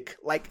realistic.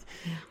 Like,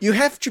 you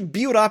have to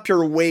build up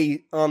your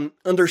way on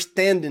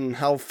understanding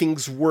how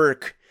things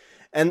work.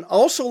 And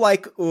also,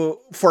 like,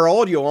 for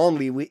audio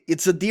only,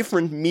 it's a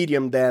different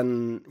medium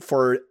than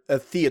for a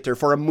theater,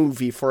 for a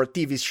movie, for a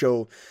TV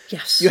show.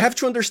 Yes. You have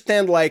to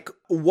understand, like,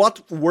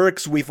 what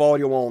works with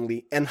audio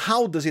only and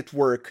how does it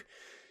work.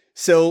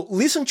 So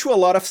listen to a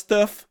lot of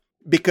stuff,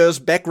 because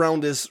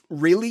background is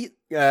really,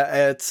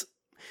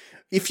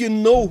 if you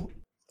know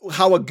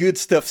how a good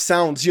stuff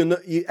sounds,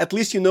 at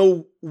least you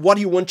know what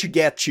you want to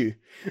get to.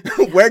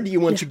 Where do you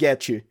want to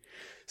get to?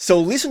 So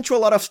listen to a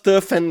lot of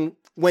stuff, and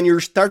when you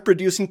start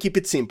producing, keep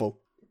it simple.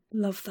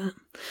 Love that.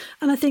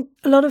 And I think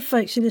a lot of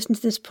folks who listen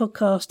to this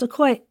podcast are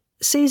quite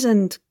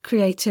seasoned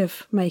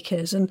creative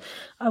makers, and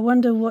I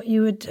wonder what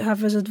you would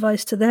have as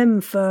advice to them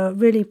for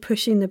really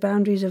pushing the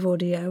boundaries of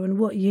audio, and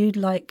what you'd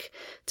like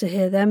to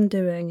hear them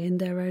doing in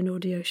their own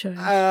audio shows.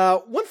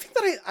 One thing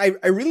that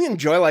I really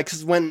enjoy, like,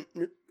 is when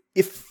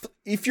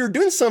if you're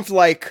doing something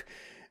like,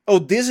 oh,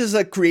 this is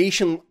a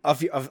creation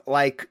of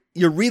like,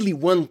 you really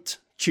want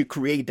to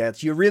create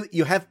that,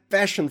 you have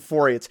passion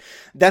for it,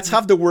 that's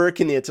half the work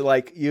in it.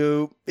 Like,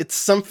 it's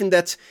something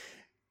that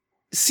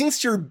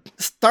since you're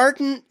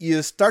starting,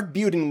 you start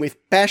building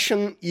with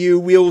passion, you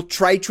will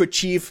try to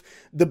achieve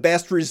the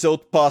best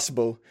result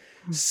possible.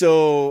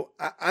 So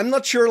I'm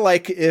not sure,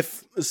 like,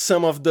 if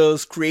some of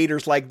those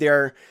creators, like,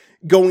 they're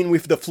going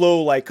with the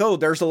flow, like, oh,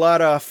 there's a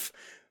lot of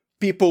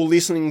people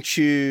listening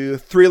to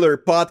thriller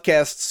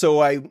podcasts,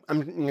 so I'm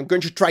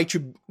going to try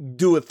to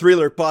do a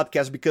thriller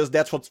podcast because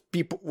that's what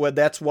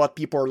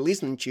people are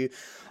listening to.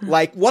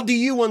 Like, what do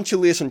you want to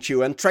listen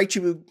to, and try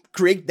to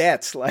create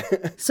that.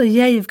 So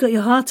yeah, you've got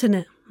your heart in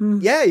it.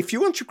 Yeah, if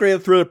you want to create a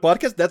thriller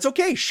podcast, that's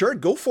okay. Sure,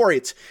 go for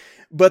it.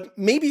 But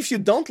maybe if you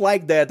don't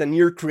like that and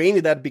you're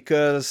creating that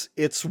because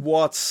it's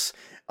what's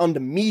on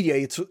the media,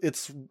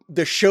 it's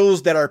the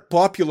shows that are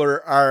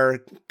popular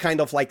are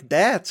kind of like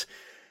that.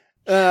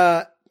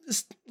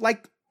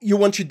 Like, you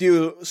want to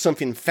do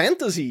something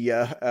fantasy,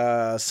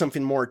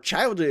 something more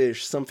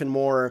childish, something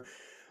more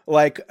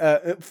like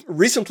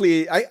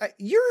recently.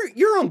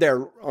 You're on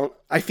there.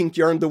 I think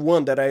you're on the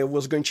one that I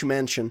was going to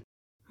mention.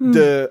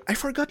 I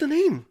forgot the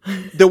name.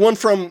 The one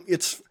from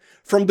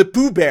the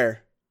Pooh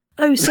Bear.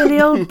 Oh, Silly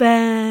Old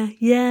Bear.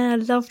 Yeah, I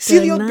love that.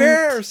 Silly Old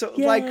Bear. So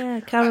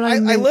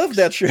Caroline I love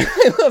that show.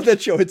 I love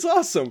that show. It's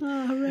awesome.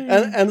 Oh, hooray.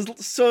 And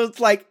so it's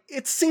like,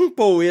 it's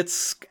simple.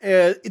 It's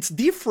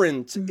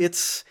different.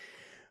 It's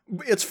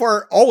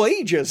for all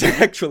ages,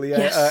 actually.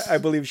 Yes. I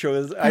believe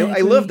shows. I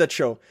love that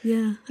show.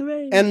 Yeah,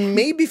 hooray. And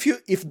maybe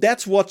if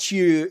that's what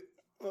it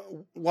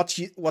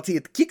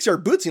kicks your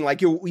boots in,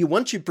 like you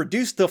want to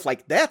produce stuff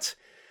like that.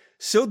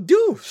 So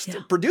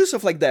produce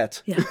stuff like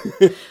that. Yeah,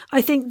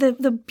 I think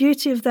the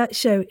beauty of that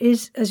show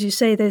is, as you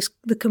say,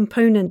 the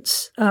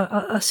components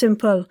are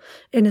simple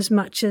in as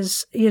much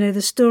as,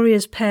 the story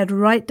is pared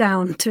right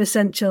down to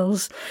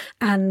essentials,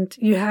 and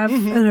you have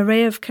an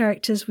array of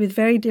characters with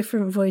very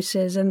different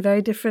voices and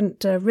very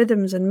different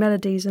rhythms and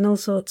melodies and all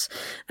sorts.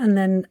 And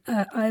then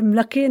I'm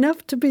lucky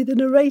enough to be the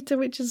narrator,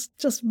 which has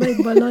just made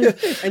my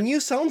life. And you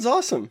sounds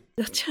awesome.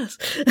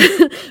 Just,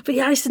 but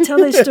yeah, I used to tell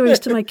those stories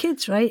to my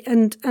kids, right?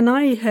 And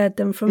I heard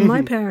them from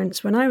my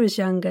parents when I was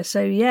younger.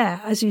 So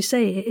yeah, as you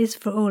say, it is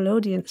for all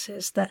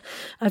audiences. That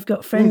I've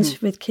got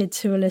friends with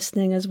kids who are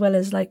listening, as well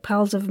as like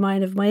pals of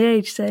mine of my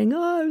age saying,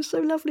 "Oh, it was so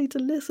lovely to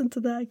listen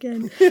to that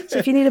again." So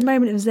if you need a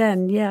moment of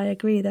zen, yeah, I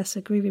agree. That's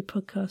a groovy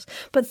podcast.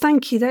 But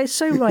thank you. That is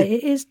so right.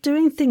 It is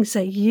doing things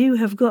that you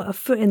have got a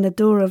foot in the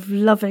door of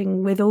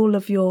loving with all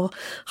of your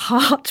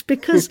heart,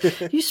 because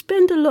you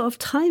spend a lot of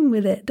time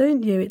with it,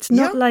 don't you? It's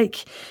not like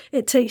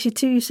it takes you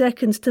 2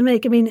 seconds to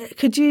make. I mean,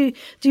 do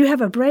you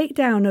have a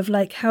breakdown of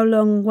like how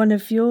long one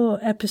of your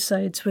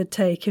episodes would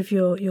take of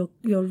your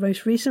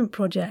most recent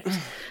project?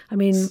 I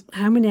mean,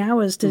 how many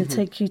hours did it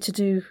take you to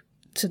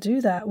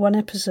do that one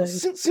episode?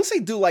 Since I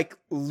do like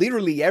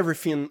literally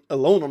everything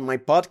alone on my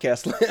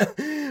podcast,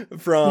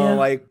 from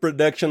like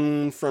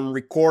production, from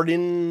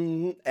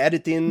recording,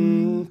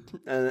 editing,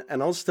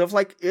 and all stuff,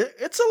 like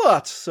it's a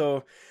lot.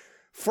 So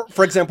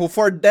for example,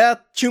 for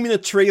that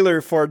 2-minute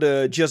trailer for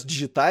the Just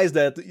Digitais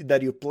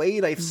that you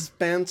played, I've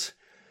spent,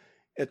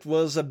 it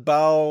was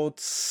about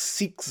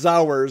 6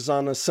 hours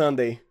on a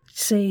Sunday.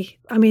 See,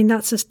 I mean,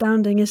 that's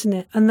astounding, isn't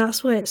it? And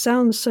that's why it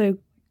sounds so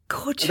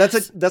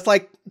gorgeous. That's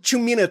like 2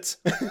 minutes.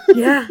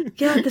 yeah,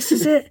 this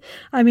is it.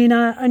 I mean,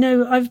 I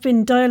know I've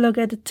been dialogue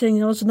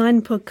editing Oz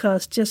 9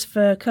 podcast just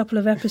for a couple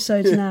of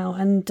episodes now,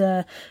 and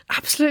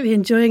absolutely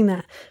enjoying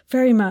that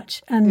very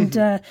much. And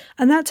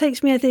that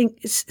takes me, I think,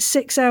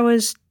 6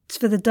 hours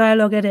for the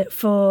dialogue edit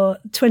for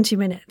 20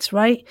 minutes,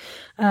 right?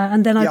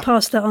 And then I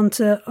pass that on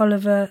to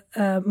Oliver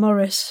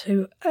Morris,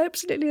 who I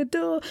absolutely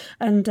adore,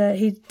 and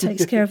he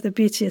takes care of the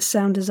beauteous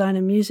sound design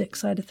and music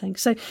side of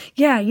things. So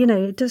yeah,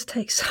 it does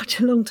take such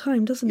a long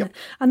time, doesn't it?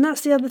 And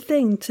that's the other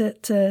thing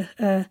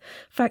to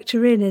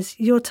factor in, is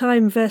your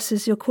time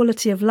versus your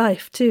quality of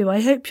life too.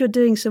 I hope you're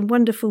doing some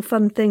wonderful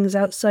fun things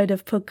outside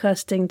of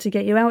podcasting to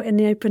get you out in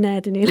the open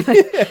air, Danilo,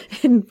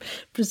 in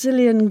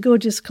Brazilian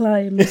gorgeous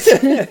climes.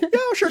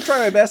 I'll sure try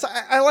my best.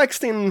 I like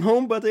staying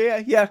home, but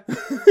yeah.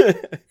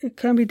 It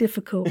can be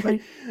difficult, right?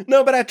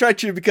 No, but I try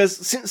to, because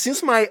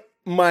since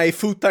my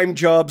full-time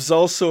job's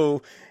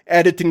also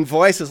editing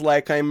voices,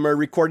 like I'm a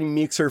recording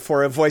mixer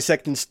for a voice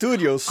acting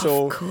studio,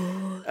 so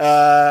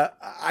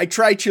I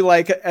try to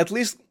like at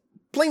least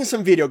playing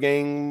some video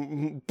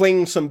game,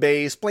 playing some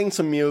bass, playing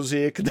some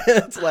music.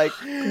 That's like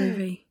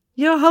groovy.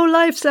 Your whole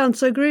life sounds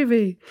so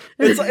groovy.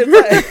 It's like,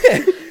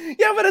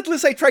 yeah, but at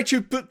least I try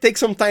to take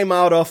some time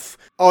out of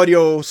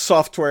audio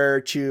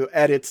software to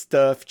edit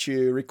stuff,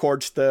 to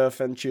record stuff,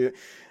 and to...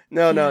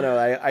 No,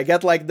 I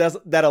get like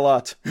that a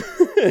lot.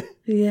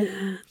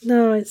 Yeah,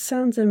 no, it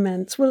sounds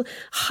immense. Well,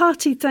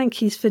 hearty thank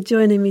yous for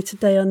joining me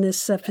today on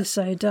this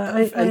episode.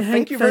 I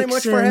thank you very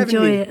much for having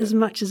me. Enjoy it as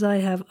much as I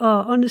have.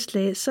 Oh,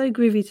 honestly, it's so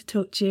groovy to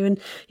talk to you. And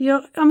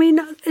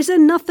is there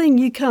nothing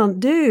you can't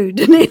do?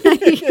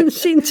 You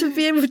seem to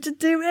be able to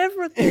do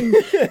everything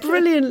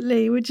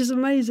brilliantly, which is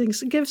amazing.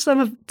 So give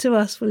some to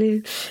us, will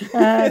you?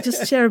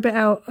 Just share a bit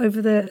out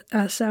over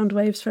the sound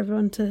waves for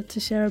everyone to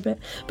share a bit.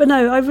 But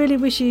no, I really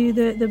wish you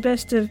the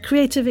best of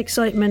creative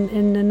excitement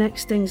in the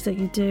next things that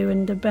you do,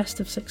 and the best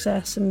of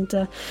success, and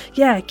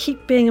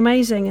keep being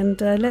amazing,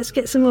 and let's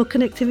get some more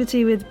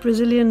connectivity with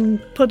Brazilian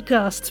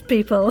podcast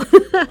people.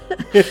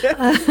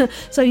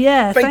 So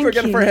yeah, thank you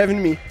again for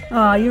having me.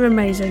 Oh, you're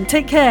amazing.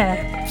 Take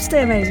care.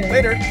 Stay amazing.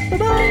 Later.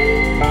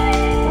 Bye-bye.